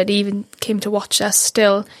got injured, he even came to watch us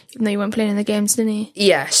still, even though you weren't playing in the games, didn't he?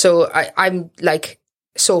 Yeah, so I'm, like,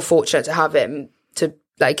 so fortunate to have him to,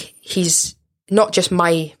 like, he's not just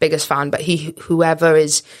my biggest fan, but whoever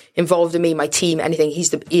is involved in me, my team, anything,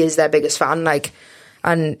 he is their biggest fan, like,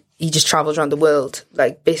 and he just travels around the world,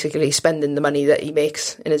 like, basically spending the money that he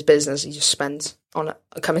makes in his business, he just spends on it,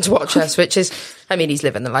 coming to watch us, which is, I mean, he's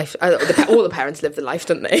living the life. All the parents live the life,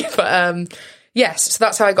 don't they? But yes, so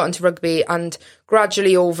that's how I got into rugby, and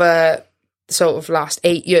gradually over the sort of last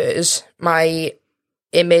 8 years, my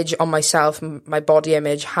image on myself, my body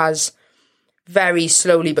image, has very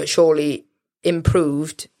slowly but surely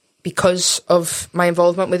improved because of my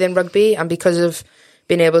involvement within rugby, and because of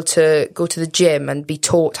being able to go to the gym and be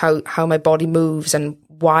taught how my body moves and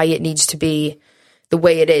why it needs to be the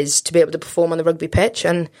way it is to be able to perform on the rugby pitch.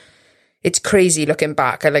 And it's crazy looking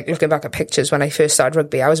back. I like looking back at pictures when I first started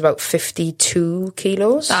rugby. I was about 52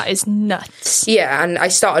 kilos. That is nuts. Yeah, and I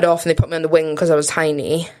started off and they put me on the wing because I was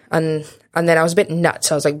tiny, and then I was a bit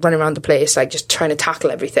nuts. I was like running around the place, like just trying to tackle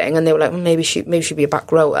everything, and they were like, well, maybe she'd be a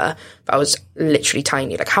back rower. But I was literally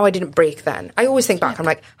tiny. Like, how I didn't break then. I always think back, I'm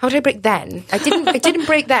like, how did I break then? I didn't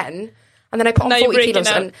break then. And then I put on 40 kilos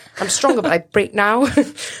and I'm stronger, but I break now.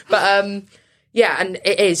 But yeah, and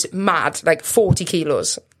it is mad, like 40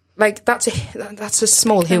 kilos. Like, that's a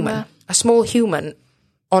small human. A small human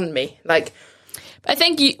on me. Like, I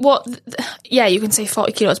think you can say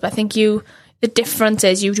 40 kilos, but I think the difference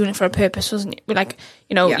is you doing it for a purpose, wasn't it? Like,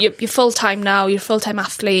 you know, you're full-time now, you're a full-time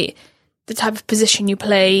athlete, the type of position you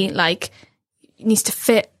play, like, it needs to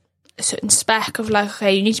fit a certain spec of, like,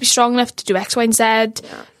 okay, you need to be strong enough to do X, Y, and Z.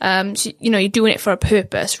 Yeah. So, you know, you're doing it for a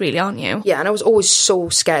purpose, really, aren't you? Yeah, and I was always so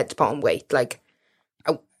scared to put on weight. Like,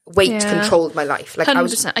 weight controlled my life. Like,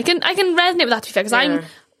 100%. I can resonate with that, to be fair, because I'm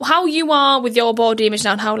how you are with your body image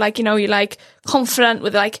now, and how, like, you know, you're like confident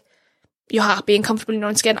with, like, you're happy and comfortable in your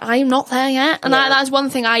own skin. I'm not there yet, and that's one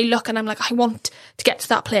thing I look and I'm like, I want to get to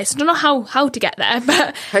that place. I don't know how to get there,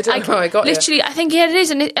 but I don't know how I got literally here. I think it is,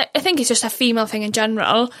 and I think it's just a female thing in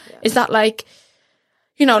general. Is that, like,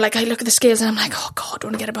 you know, like, I look at the scales and I'm like, oh god, I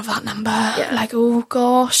don't want to get above that number. Like, oh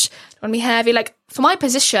gosh, I don't want to be heavy. Like, for my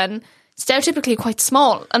position, stereotypically quite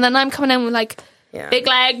small, and then I'm coming in with, like, big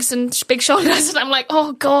legs and big shoulders, and I'm like,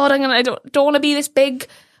 oh god, I don't want to be this big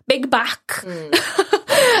back.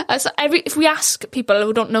 So if we ask people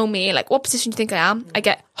who don't know me, like, what position do you think I am, I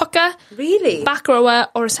get hooker, really, back rower,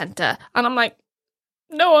 or a centre, and I'm like,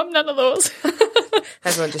 no, I'm none of those.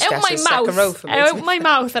 Everyone just guesses second row for me. I open my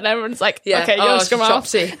mouth and everyone's like, okay, you're scrum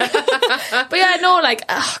off. But yeah, no, like,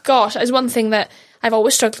 oh gosh, that's one thing that I've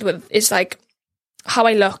always struggled with, is like how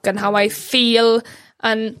I look and how I feel,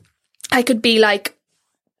 and I could be like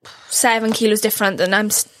 7 kilos different, and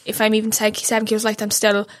if I'm even 7 kilos light, I'm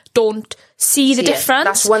still don't see the difference.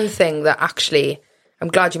 That's one thing that actually, I'm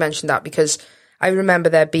glad you mentioned that, because I remember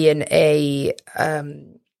there being there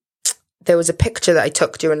was a picture that I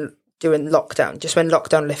took during lockdown, just when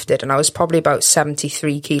lockdown lifted, and I was probably about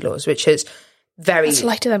 73 kilos, which is very... That's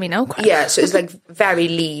lighter than me now, Craig. Yeah, so it's like very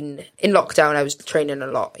lean. In lockdown, I was training a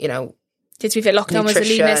lot, you know, to be fair, lockdown was the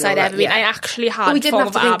Nutrition leanest I'd or ever been. yeah. I actually had But we didn't form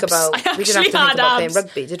have to of think abs. about. I We didn't have to actually think had about playing abs.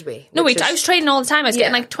 rugby, did we? No, Which wait, I was training all the time. I was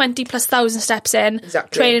getting Yeah. like 20,000+ steps in.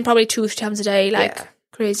 Exactly. Training probably 2-3 times a day, like Yeah.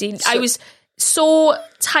 crazy. I was so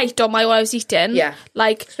tight on what I was eating. Yeah.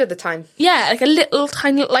 Like, at the time. yeah, like a little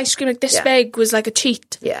tiny little ice cream like this Yeah. big was like a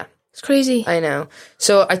cheat. Yeah. It's crazy. I know.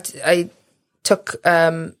 So I took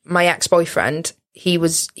my ex-boyfriend. We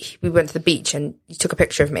went to the beach and he took a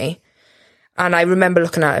picture of me, and I remember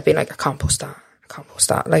looking at it being like, I can't post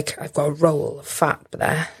that. Like, I've got a roll of fat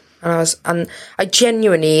there, and I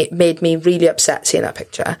genuinely made me really upset seeing that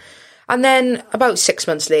picture. And then about 6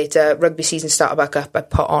 months later, rugby season started back up. I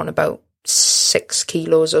put on about 6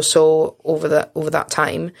 kilos or so over that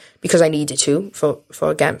time because I needed to for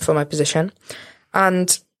my position.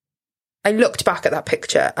 And I looked back at that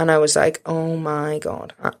picture and I was like, oh my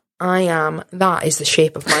God, that is the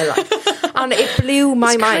shape of my life. And it blew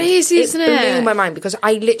my mind. Crazy, isn't it? It blew my mind because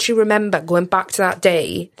I literally remember going back to that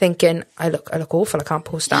day thinking, I look awful, I can't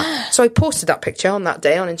post that. So I posted that picture on that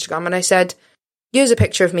day on Instagram and I said, here's a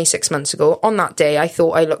picture of me 6 months ago. On that day, I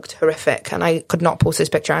thought I looked horrific and I could not post this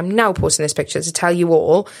picture. I'm now posting this picture to tell you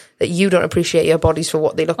all that you don't appreciate your bodies for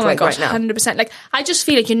what they look like right now. 100%. Like, I just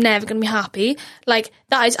feel like you're never going to be happy. Like,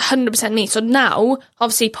 that is 100% me. So now,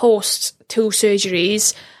 obviously, post 2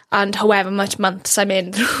 surgeries and however much months I'm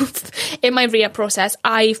in my rehab process,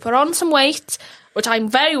 I've put on some weight, which I'm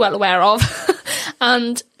very well aware of.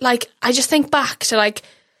 And, like, I just think back to, like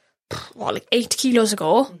 8 kilos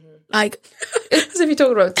ago. Mm-hmm. Like, As if you're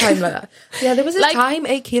talking about time like that. Yeah, there was a time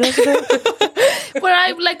 8 kilos ago where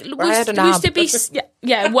I like I had an used to ab.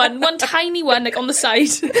 be one tiny one like on the side,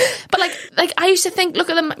 but like I used to think, look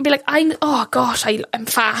at them and be like, I'm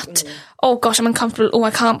fat. Oh gosh, I'm uncomfortable. Oh,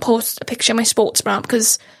 I can't post a picture of my sports bra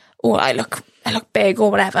because I look big or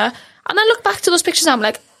whatever. And I look back to those pictures and I'm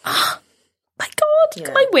like, oh my God, look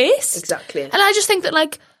at my waist. Exactly. And I just think that,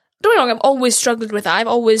 like, don't get me wrong, I've always struggled with that. I've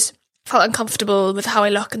always felt uncomfortable with how I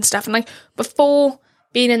look and stuff. And like, before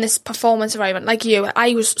being in this performance environment, like you,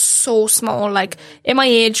 I was so small. Like, in my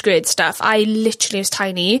age grade stuff, I literally was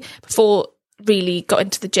tiny before really got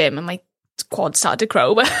into the gym and my quad started to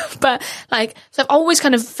grow. But like, so I've always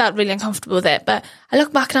kind of felt really uncomfortable with it. But I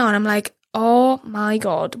look back now and I'm like, oh my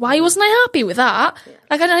God, why wasn't I happy with that? Yeah.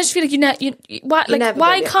 Like, I just feel like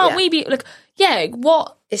why can't we be like,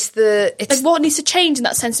 what? It's what needs to change in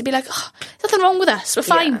that sense to be like, oh, there's nothing wrong with us, we're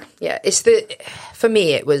fine. Yeah. For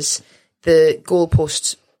me, it was the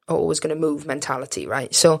goalposts are always going to move mentality,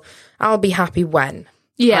 right? So I'll be happy when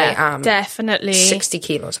I am definitely 60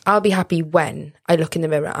 kilos. I'll be happy when I look in the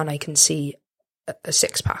mirror and I can see a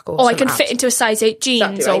 6-pack or I can abs. fit into a size 8 jeans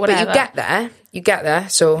exactly, or whatever. But you get there.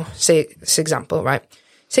 So say this example, right?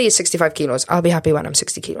 Say you're 65 kilos. I'll be happy when I'm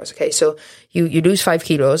 60 kilos. Okay, so you lose 5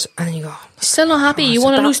 kilos and then you go, still not happy. You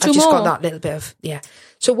want to lose 2 more. I just got that little bit of,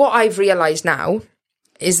 So what I've realised now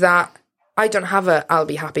is that I don't have I'll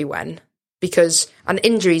be happy when, and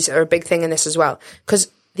injuries are a big thing in this as well. Because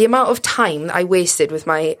the amount of time that I wasted with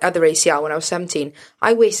my other ACL when I was 17,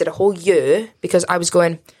 I wasted a whole year because I was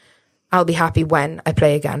going, I'll be happy when I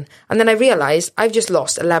play again. And then I realised I've just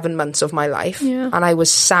lost 11 months of my life. Yeah. And I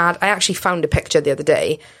was sad. I actually found a picture the other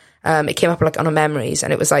day. It came up like on a memories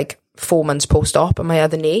and it was like 4 months post-op on my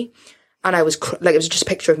other knee. And I was it was just a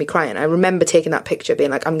picture of me crying. I remember taking that picture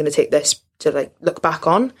being like, I'm going to take this to like look back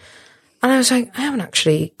on. And I was like, I haven't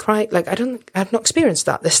actually cried. Like, I've not experienced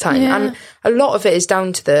that this time. Yeah. And a lot of it is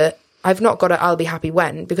down to I've not got I'll be happy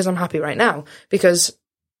when, because I'm happy right now. Because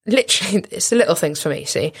literally, it's the little things for me,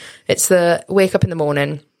 see? It's the wake up in the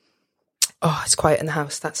morning. Oh, it's quiet in the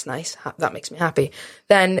house. That's nice. That makes me happy.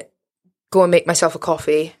 Then go and make myself a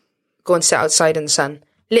coffee. Go and sit outside in the sun.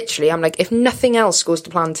 Literally, I'm like, if nothing else goes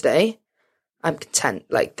to plan today, I'm content.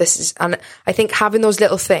 Like, this is... And I think having those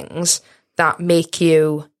little things that make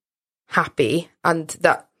you happy and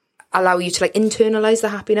that allow you to, like, internalise the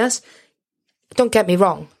happiness. Don't get me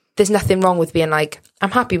wrong. There's nothing wrong with being like,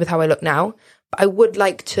 I'm happy with how I look now. I would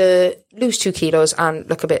like to lose 2 kilos and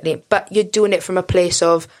look a bit lean. But you're doing it from a place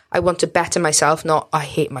of, I want to better myself, not I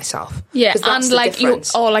hate myself. Yeah, and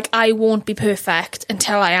like I won't be perfect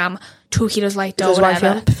until I am 2 kilos lighter or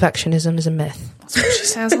whatever. Perfectionism is a myth. That's what she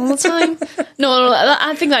says all the time. No,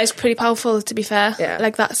 I think that is pretty powerful, to be fair. Yeah.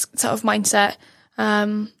 Like, that sort of mindset.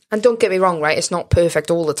 And don't get me wrong, right? It's not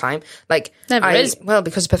perfect all the time. Like, never is. Well,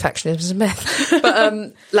 because perfectionism is a myth.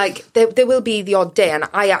 But like, there will be the odd day, and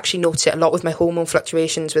I actually notice it a lot with my hormone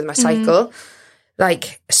fluctuations with my cycle.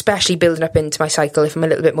 Like, especially building up into my cycle, if I'm a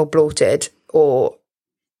little bit more bloated or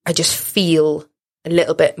I just feel a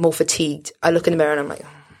little bit more fatigued, I look in the mirror and I'm like,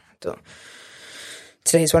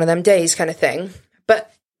 today's one of them days kind of thing.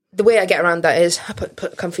 But the way I get around that is I put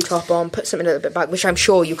a comfy top on, put something a little bit back, which I'm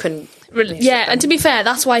sure you can. Really, yeah, and to be fair,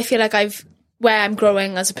 that's why I feel like where I'm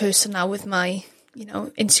growing as a person now with my,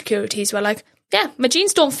 insecurities, where like, yeah, my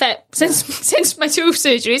jeans don't fit since my 2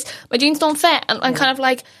 surgeries. My jeans don't fit, and I'm kind of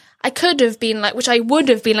like, I could have been like, which I would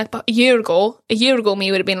have been like, but a year ago,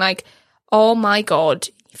 me would have been like, oh my god,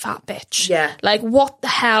 you fat bitch. Yeah. Like, what the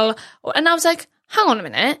hell? And I was like, hang on a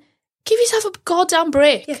minute, give yourself a goddamn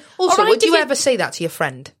break. Yeah. Also, would you ever say that to your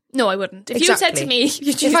friend? No, I wouldn't. If you said to me,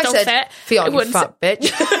 your jeans don't fit, Fionn, you fat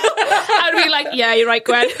bitch. I'd be like, yeah, you're right,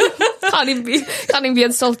 Gwen. can't even be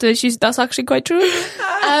insulted. That's actually quite true.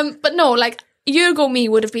 But no, like a year ago, me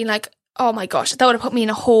would have been like, oh my gosh, that would have put me in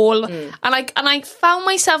a hole. And I found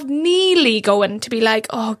myself nearly going to be like,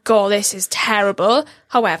 oh god, this is terrible.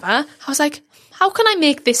 However, I was like, how can I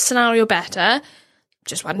make this scenario better?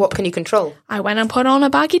 Just went. What can you control? I went and put on a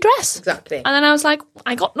baggy dress. Exactly. And then I was like,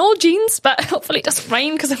 I got no jeans, but hopefully it doesn't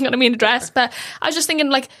rain because I'm going to be in a dress. But I was just thinking,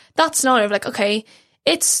 like, that scenario of like, okay,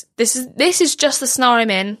 this is just the scenario I'm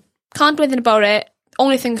in. Can't do anything about it.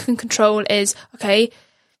 Only thing I can control is, okay,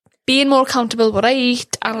 being more accountable what I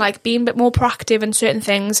eat and like being a bit more proactive in certain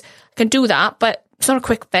things. I can do that, but it's not a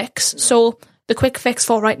quick fix. So the quick fix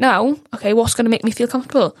for right now, okay, what's going to make me feel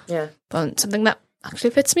comfortable? Yeah. But something that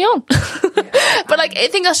actually fits me on. But like, I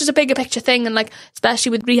think that's just a bigger picture thing, and like,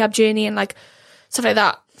 especially with rehab journey and like stuff like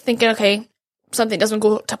that, thinking, okay, something doesn't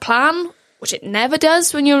go to plan, which it never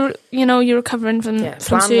does when you're recovering from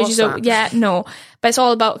surgery. So no, but it's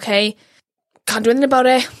all about, okay, can't do anything about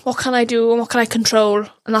it. What can I do and what can I control?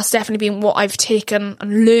 And that's definitely been what I've taken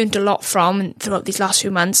and learned a lot from throughout these last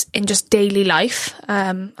few months in just daily life.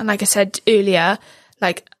 And like I said earlier,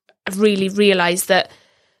 like I've really realised that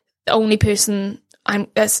the only person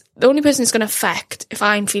it's going to affect if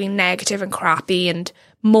I'm feeling negative and crappy and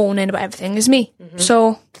moaning about everything is me. Mm-hmm.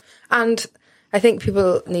 So, and I think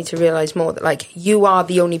people need to realise more that like you are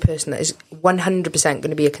the only person that is 100% going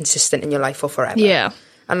to be a consistent in your life for forever. Yeah.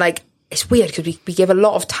 And like, it's weird because we give a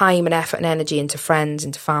lot of time and effort and energy into friends,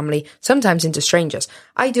 into family, sometimes into strangers.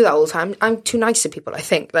 I do that all the time. I'm too nice to people, I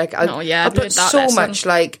think. Like, I put so much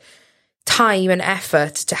like time and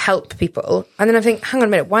effort to help people, and then I think, hang on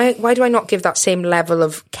a minute, why do I not give that same level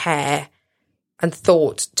of care and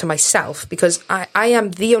thought to myself? Because I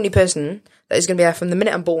am the only person that is going to be there from the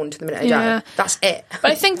minute I'm born to the minute I die. That's it.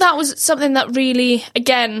 But I think that was something that really,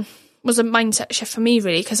 again, was a mindset shift for me,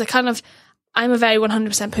 really, because I'm a very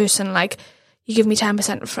 100% person. Like, you give me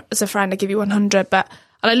 10% as a friend, I give you 100. And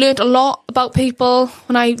I learned a lot about people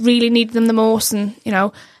when I really needed them the most, and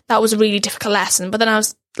that was a really difficult lesson. But then I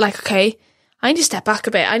was like, okay, I need to step back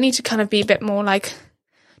a bit. I need to kind of be a bit more like,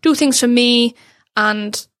 do things for me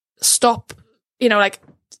and stop, not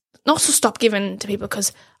to stop giving to people,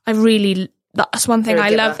 because that's one thing I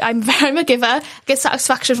love. I'm a giver. I get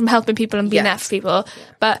satisfaction from helping people and being there for people. Yeah.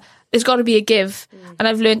 But there's got to be a give. And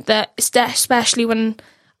I've learned that, especially when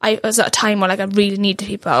I was at a time where like I really needed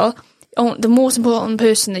people, the most important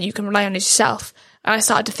person that you can rely on is yourself. And I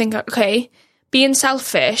started to think, okay, being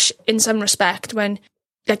selfish in some respect when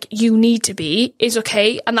like you need to be is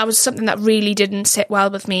okay. And that was something that really didn't sit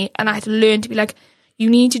well with me. And I had to learn to be like,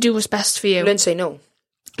 you need to do what's best for you. Learn to say no.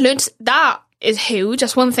 That is huge.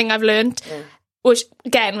 That's one thing I've learned, which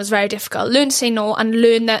again was very difficult. Learn to say no and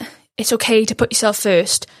learn that it's okay to put yourself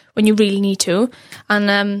first when you really need to.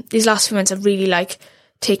 And these last few months I've really like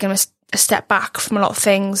taken a step back from a lot of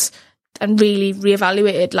things and really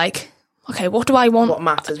reevaluated like, okay, what do I want? What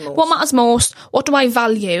matters most? What do I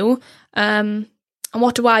value? And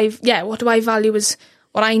what do I value as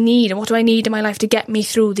what I need, and what do I need in my life to get me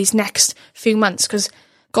through these next few months? Because,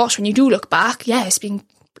 gosh, when you do look back, it's been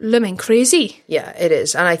blooming crazy. Yeah, it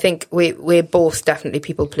is. And I think we're both definitely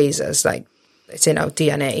people pleasers. Like, it's in our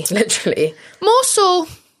DNA, literally. More so,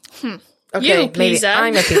 okay, you pleaser. Maybe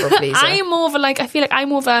I'm a people pleaser. I am more of a, like, I feel like I'm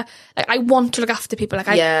more of a, like, I want to look after people. Like,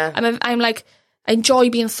 I'm like, I enjoy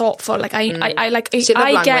being thoughtful. Like,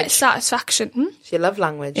 I get satisfaction. It's your love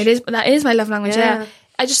language. It is. That is my love language. Yeah.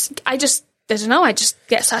 I just, I don't know. I just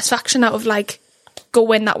get satisfaction out of like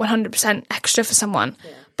going that 100% extra for someone.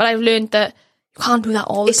 Yeah. But I've learned that you can't do that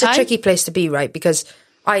all the time. It's a tricky place to be, right? Because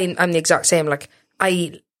I'm the exact same. Like,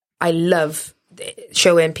 I love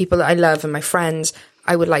showing people that I love and my friends.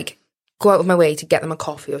 I would like go out of my way to get them a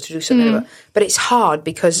coffee or to do something. But it's hard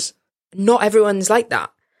because not everyone's like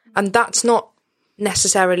that. And that's not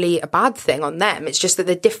necessarily a bad thing on them. It's just that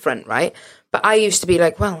they're different, right? But I used to be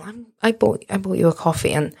like, well, I bought you a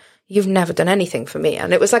coffee and you've never done anything for me.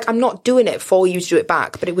 And it was like, I'm not doing it for you to do it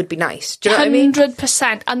back, but it would be nice. Do you know what I mean?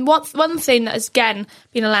 100%. And one thing that has, again,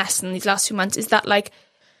 been a lesson these last few months is that, like,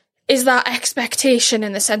 is that expectation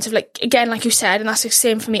in the sense of like, again, like you said, and that's the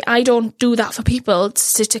same for me. I don't do that for people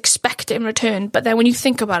to expect it in return. But then when you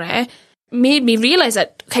think about it made me realise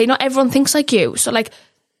that, okay, not everyone thinks like you. So like,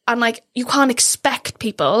 and like, you can't expect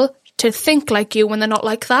people to think like you when they're not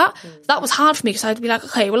like that. That was hard for me because I'd be like,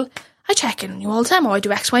 okay, well, I check in on you all the time, or I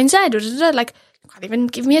do X, Y, and Z, like, you can't even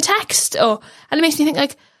give me a text, and it makes me think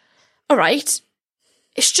like, all right,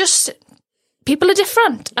 it's just people are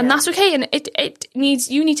different, and that's okay, and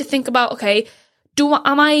you need to think about, okay,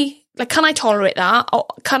 am I like, can I tolerate that, or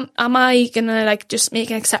am I gonna like just make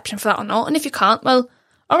an exception for that or not? And if you can't, well,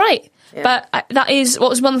 all right. But that is what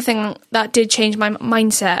was one thing that did change my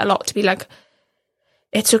mindset a lot, to be like,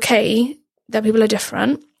 it's okay that people are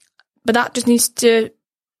different, but that just needs to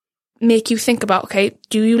make you think about, okay,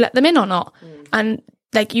 do you let them in or not? And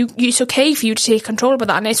like, it's okay for you to take control over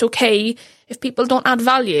that, and it's okay if people don't add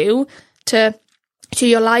value to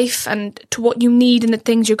your life and to what you need and the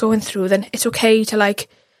things you're going through. Then it's okay to like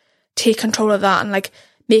take control of that and like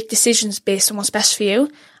make decisions based on what's best for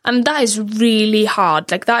you. And that is really hard.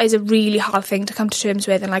 Like, that is a really hard thing to come to terms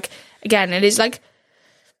with. And like, again, it is like,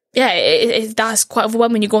 yeah, that's quite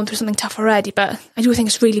overwhelming when you're going through something tough already, but I do think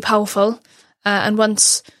it's really powerful. And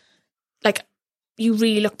once, like, you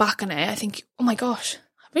really look back on it, I think, oh my gosh,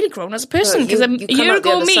 I've really grown as a person. Because a year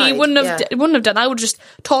ago, me wouldn't have done. I would have just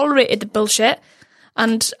tolerated the bullshit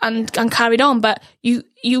and carried on. But you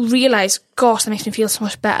realise, gosh, that makes me feel so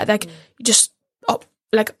much better. Like, you just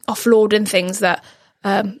offloading things that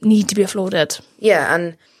need to be offloaded. Yeah,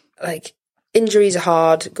 and like, injuries are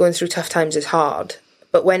hard. Going through tough times is hard.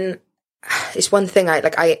 But when it's one thing,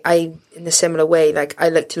 I in a similar way, like, I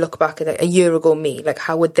like to look back at like, a year ago me, like,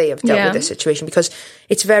 how would they have dealt with this situation? Because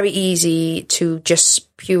it's very easy to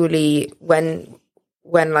just purely when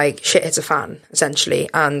like shit hits a fan, essentially,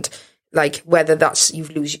 and like, whether that's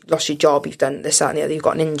you've lost your job, you've done this, that, and the other, you've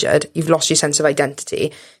gotten injured, you've lost your sense of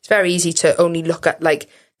identity. It's very easy to only look at like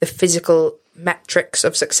the physical metrics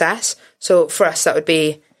of success. So for us, that would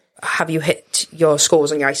be, have you hit your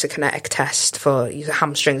scores on your isokinetic test for your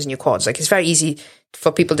hamstrings and your quads? Like, it's very easy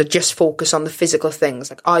for people to just focus on the physical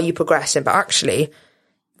things. Like, are you progressing? But actually,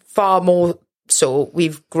 far more so,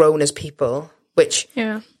 we've grown as people, which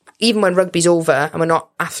even when rugby's over and we're not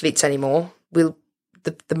athletes anymore, the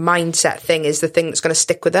mindset thing is the thing that's going to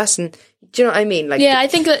stick with us. And do you know what I mean? Like, I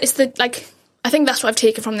think that it's I think that's what I've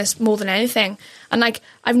taken from this more than anything. And like,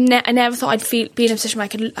 I never thought I'd be in a position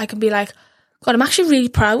where I can be like, God, I'm actually really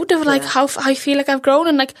proud of like how I feel like I've grown.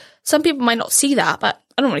 And like, some people might not see that, but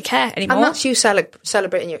I don't really care anymore. And that's you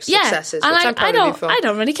celebrating your successes. And which I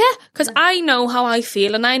don't really care, because I know how I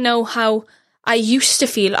feel, and I know how I used to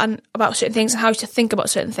feel about certain things and how to think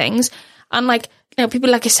about certain things. And like, you know,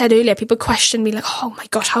 people, like I said earlier, people question me like, oh my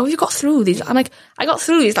gosh, how have you got through these? I'm like, I got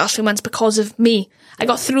through these last few months because of me. I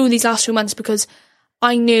got through these last few months because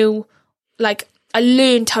I knew, like, I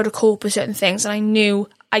learned how to cope with certain things, and I knew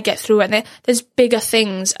I'd get through it. And there's bigger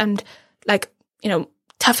things and, like, you know,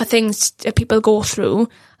 tougher things that people go through.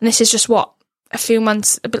 And this is just a few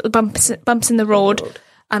months, a bit bumps in the road.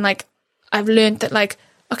 And like, I've learned that, like,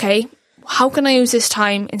 okay, how can I use this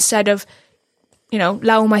time instead of, you know,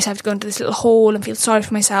 allowing myself to go into this little hole and feel sorry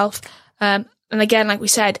for myself. And again, like we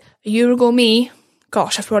said, a year ago me,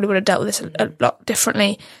 gosh, I probably would have dealt with this a lot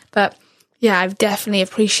differently. But yeah, I've definitely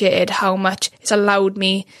appreciated how much it's allowed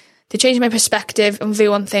me to change my perspective and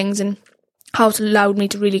view on things, and how it's allowed me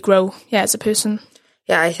to really grow, as a person.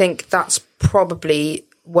 Yeah, I think that's probably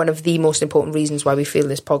one of the most important reasons why we feel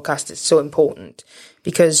this podcast is so important,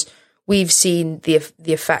 because we've seen the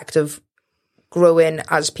effect of growing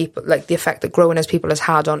as people, like the effect that growing as people has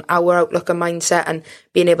had on our outlook and mindset, and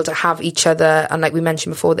being able to have each other, and like we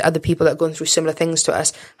mentioned before, the other people that are going through similar things to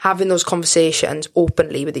us, having those conversations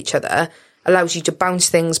openly with each other allows you to bounce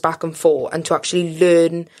things back and forth, and to actually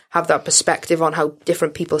learn, have that perspective on how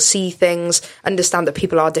different people see things, understand that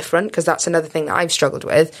people are different, because that's another thing that I've struggled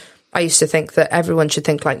with. I used to think that everyone should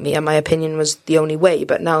think like me and my opinion was the only way,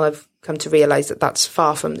 but now I've come to realise that that's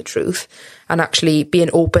far from the truth, and actually being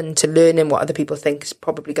open to learning what other people think is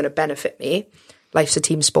probably going to benefit me. Life's a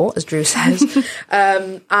team sport, as Drew says.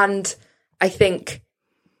 And I think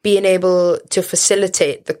being able to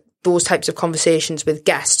facilitate those types of conversations with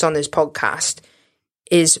guests on this podcast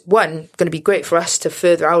is, one, going to be great for us to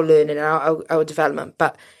further our learning and our development,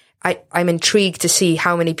 but I'm intrigued to see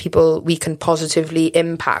how many people we can positively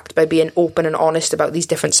impact by being open and honest about these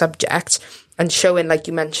different subjects, and showing, like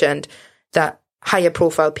you mentioned, that higher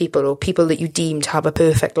profile people, or people that you deem to have a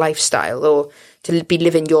perfect lifestyle or to be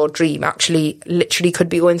living your dream, actually literally could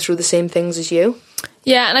be going through the same things as you.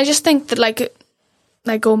 Yeah, and I just think that, like,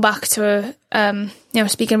 like going back to,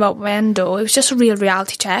 speaking about my endo, it was just a real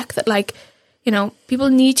reality check that, like, you know, people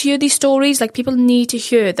need to hear these stories. Like, people need to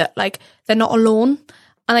hear that, like, they're not alone.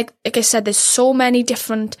 And like I said, there's so many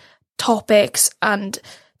different topics and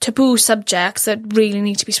taboo subjects that really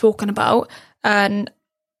need to be spoken about. And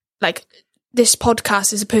like, this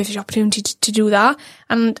podcast is a perfect opportunity to do that.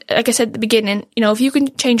 And like I said at the beginning, you know, if you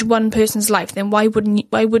can change one person's life, then why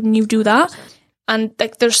wouldn't you do that? And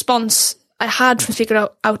like, the response I had from speaking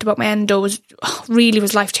out about my endo was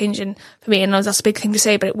life changing for me. And that's a big thing to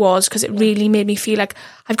say, but it was, because it really made me feel like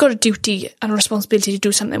I've got a duty and a responsibility to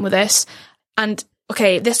do something with this. And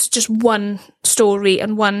okay, this is just one story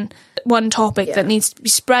and one topic that needs to be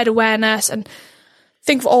spread awareness, and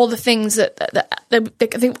think of all the things that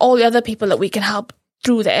I think all the other people that we can help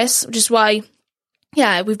through this, which is why,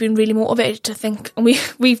 we've been really motivated to think, and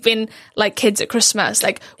we've been like kids at Christmas,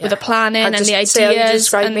 like with the planning and the ideas.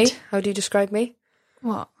 How do you describe me?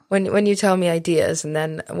 What? When you tell me ideas, and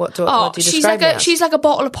then what do you describe me as? She's like a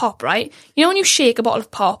bottle of pop, right? You know when you shake a bottle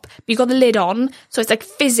of pop, but you've got the lid on, so it's like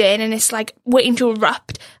fizzing and it's like waiting to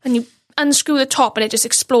erupt, and you unscrew the top and it just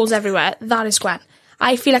explodes everywhere. That is Gwen.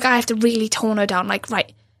 I feel like I have to really tone her down, like,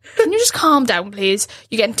 right, can you just calm down, please?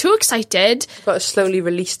 You're getting too excited. You've got to slowly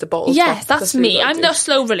release the bottle. Yes, that's me. I'm the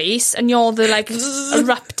slow release and you're the, like,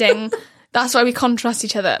 erupting. That's why we contrast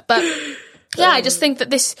each other. But I just think that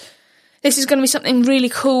this is going to be something really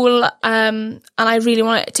cool, and I really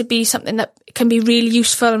want it to be something that can be really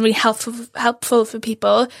useful and really helpful for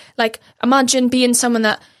people. Like, imagine being someone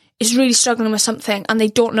that is really struggling with something and they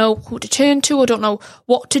don't know who to turn to or don't know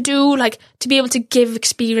what to do. Like, to be able to give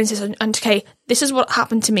experiences and okay, this is what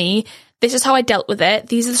happened to me. This is how I dealt with it.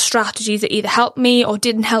 These are the strategies that either helped me or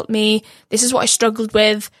didn't help me. This is what I struggled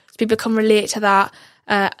with. So people can relate to that.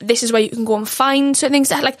 This is where you can go and find certain things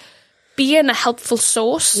that, like, being a helpful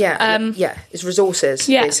source. It's resources,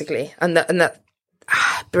 basically. And that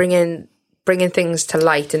bringing things to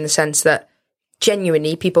light in the sense that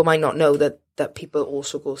genuinely people might not know that people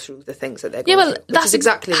also go through the things that they're going through. That's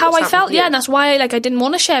exactly how I felt. Yeah, and that's why I didn't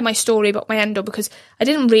want to share my story about my endo, because I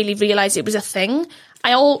didn't really realise it was a thing.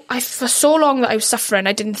 I for so long that I was suffering,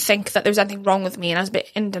 I didn't think that there was anything wrong with me, and I was a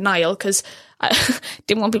bit in denial because I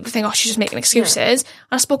didn't want people to think, oh, she's just making excuses. Yeah. And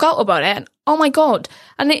I spoke out about it, and oh my God.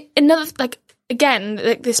 And this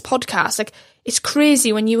podcast, like, it's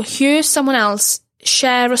crazy when you hear someone else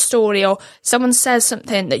share a story or someone says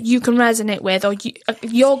something that you can resonate with, or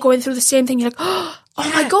you're going through the same thing, you're like, oh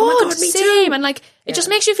my God, same. Too. And like, it just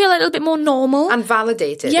makes you feel a little bit more normal. And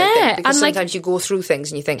validated, I think, because sometimes you go through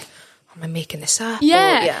things and you think, am I making this up?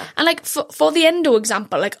 Yeah. And like, for the endo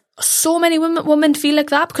example, like, so many women feel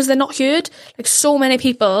like that because they're not heard. Like, so many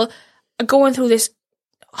people are going through this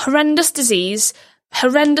horrendous disease,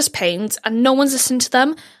 horrendous pains, and no one's listening to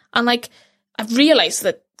them. And like, I've realised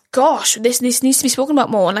that, gosh, this needs to be spoken about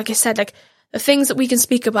more. And like I said, like, the things that we can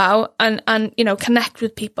speak about and you know, connect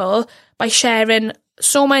with people by sharing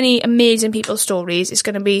so many amazing people's stories is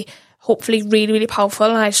going to be hopefully really, really powerful.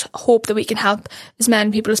 And I just hope that we can help as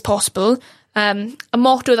many people as possible. A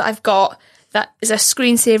motto that I've got that is a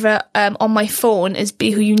screensaver on my phone is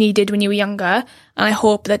be who you needed when you were younger. And I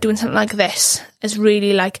hope that doing something like this is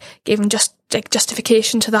really like giving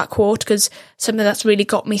justification to that quote, because something that's really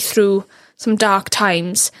got me through some dark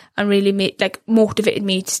times and really motivated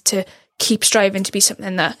me to keep striving to be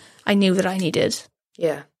something that I knew that I needed.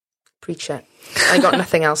 Yeah, preach it. I got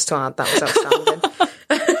nothing else to add. That was outstanding.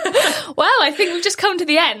 Well, I think we've just come to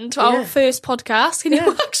the end to our first podcast. Can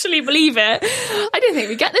you actually believe it? I didn't think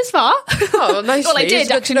we'd get this far. Oh, nice. Well, I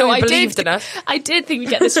did actually. No, I did. I did think we'd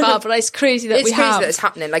get this far, but it's crazy that we have. It's crazy that it's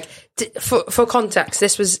happening. Like, for context,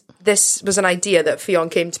 this was an idea that Fionn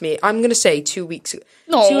came to me, I'm going to say 2 weeks ago.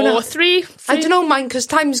 No, three. I don't know, mine, because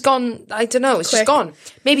time's gone. I don't know. It's just gone.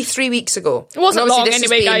 Maybe 3 weeks ago. It wasn't long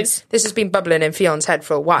anyway, guys. This has been bubbling in Fionn's head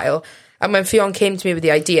for a while. And when Fionn came to me with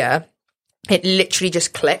the idea, it literally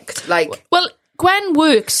just clicked. Like, well, Gwen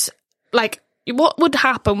works, like, what would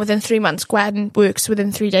happen within 3 months? Gwen works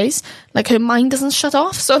within 3 days. Like, her mind doesn't shut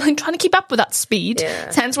off. So I'm trying to keep up with that speed.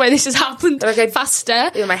 Yeah. Hence why this has happened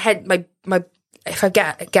faster. You know, my head, my if I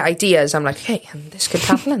get ideas, I'm like, hey, this could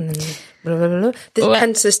happen. And then blah, blah, blah.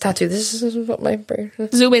 Hence this tattoo. This is what my brain.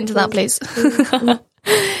 Zoom into that, please.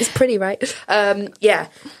 It's pretty, right? Yeah.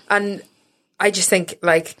 And I just think,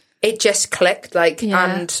 like, it just clicked, like,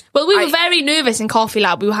 and... Well, we were very nervous in Coffee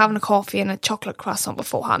Lab. We were having a coffee and a chocolate croissant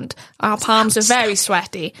beforehand. Our palms are very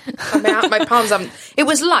sweaty. My palms haven't... It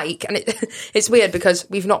was like, and it's weird because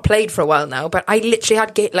we've not played for a while now, but I literally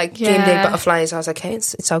had game day butterflies. I was like, hey,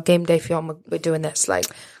 it's our game day, Fionn. We're doing this, like,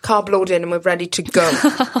 carb loading and we're ready to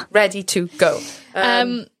go. Ready to go.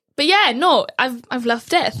 But But yeah, no, I've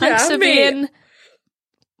loved it. Thanks for me. being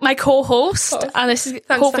my co-host, and this is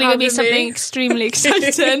hopefully going to be something extremely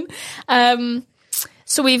exciting.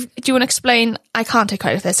 So do you want to explain? I can't take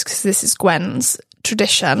credit for this because this is Gwen's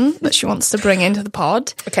tradition that she wants to bring into the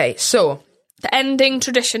pod. Okay, so the ending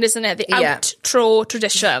tradition, isn't it? The outro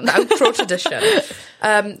tradition. The outro tradition.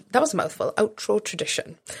 That was a mouthful. Outro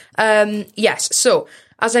tradition. Yes. So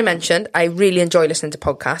as I mentioned, I really enjoy listening to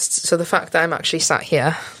podcasts. So the fact that I'm actually sat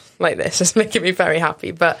here like this is making me very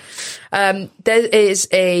happy. But there is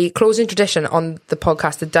a closing tradition on the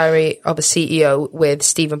podcast, The Diary of a CEO with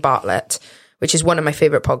Stephen Bartlett, which is one of my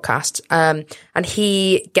favourite podcasts. And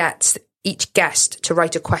he gets each guest to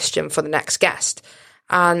write a question for the next guest.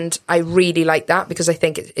 And I really like that because I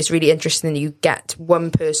think it's really interesting that you get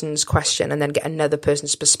one person's question and then get another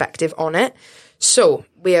person's perspective on it. So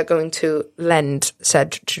we are going to lend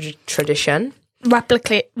said tradition.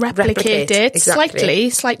 Replicate it exactly.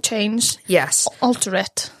 slight change. Yes. Alter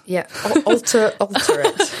it. Yeah, alter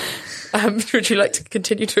it. Would you like to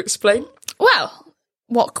continue to explain? Well,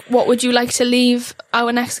 what would you like to leave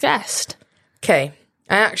our next guest? Okay,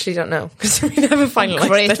 I actually don't know because we never finalised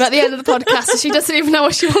Great, this. but at the end of the podcast, so she doesn't even know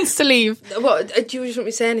what she wants to leave. What, do you just want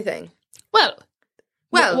me to say anything? Well,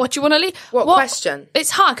 what do you want to leave? What question? It's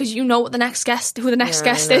hard because you know what who the next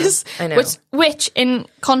guest is. I know. Which in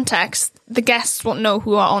context, the guests won't know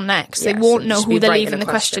who are on next. They won't know who they're leaving the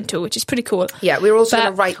question to, which is pretty cool. Yeah, we're also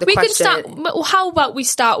going to write the question. How about we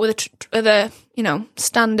start with a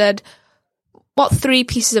standard? What 3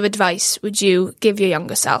 pieces of advice would you give your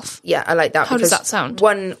younger self? Yeah, I like that. How does that sound?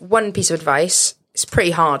 One piece of advice is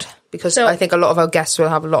pretty hard because I think a lot of our guests will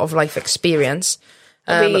have a lot of life experience.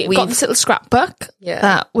 We've got this little scrapbook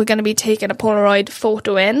that we're going to be taking a Polaroid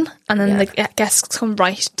photo in, and then the guests can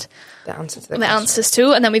write the answers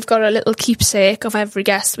to, and then we've got a little keepsake of every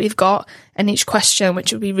guest we've got and each question,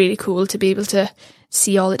 which would be really cool to be able to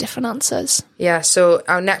see all the different answers. Yeah, so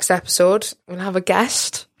our next episode, we'll have a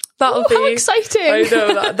guest. That'll be how exciting! I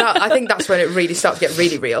know that. I think that's when it really starts to get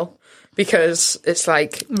really real because it's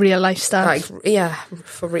like real life stuff. Like, yeah,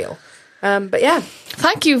 for real. But yeah,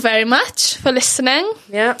 thank you very much for listening.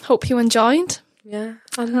 Yeah, hope you enjoyed. Yeah,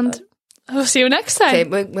 and I'll see you next time. Okay,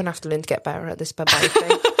 we're gonna have to learn to get better at this bye-bye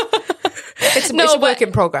thing. It's a work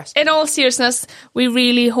in progress. In all seriousness, we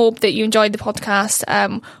really hope that you enjoyed the podcast.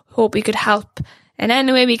 Hope we could help in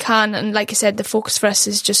any way we can. And like I said, the focus for us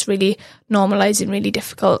is just really normalising really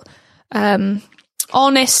difficult,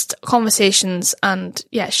 honest conversations and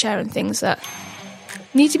sharing things that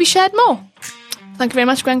need to be shared more. Thank you very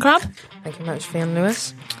much, Gwen Crabb. Thank you very much, Fiona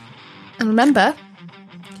Lewis. And remember,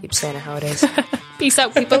 keep saying it how it is. Peace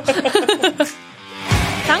out, people.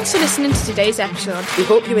 Thanks for listening to today's episode. We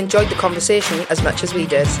hope you enjoyed the conversation as much as we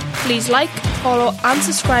did. Please like, follow and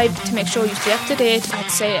subscribe to make sure you stay up to date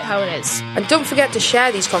and say it how it is. And don't forget to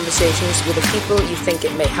share these conversations with the people you think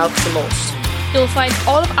it may help the most. You'll find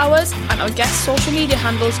all of ours and our guest social media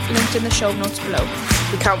handles linked in the show notes below.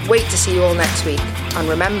 We can't wait to see you all next week. And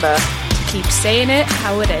remember, keep saying it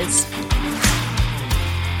how it is.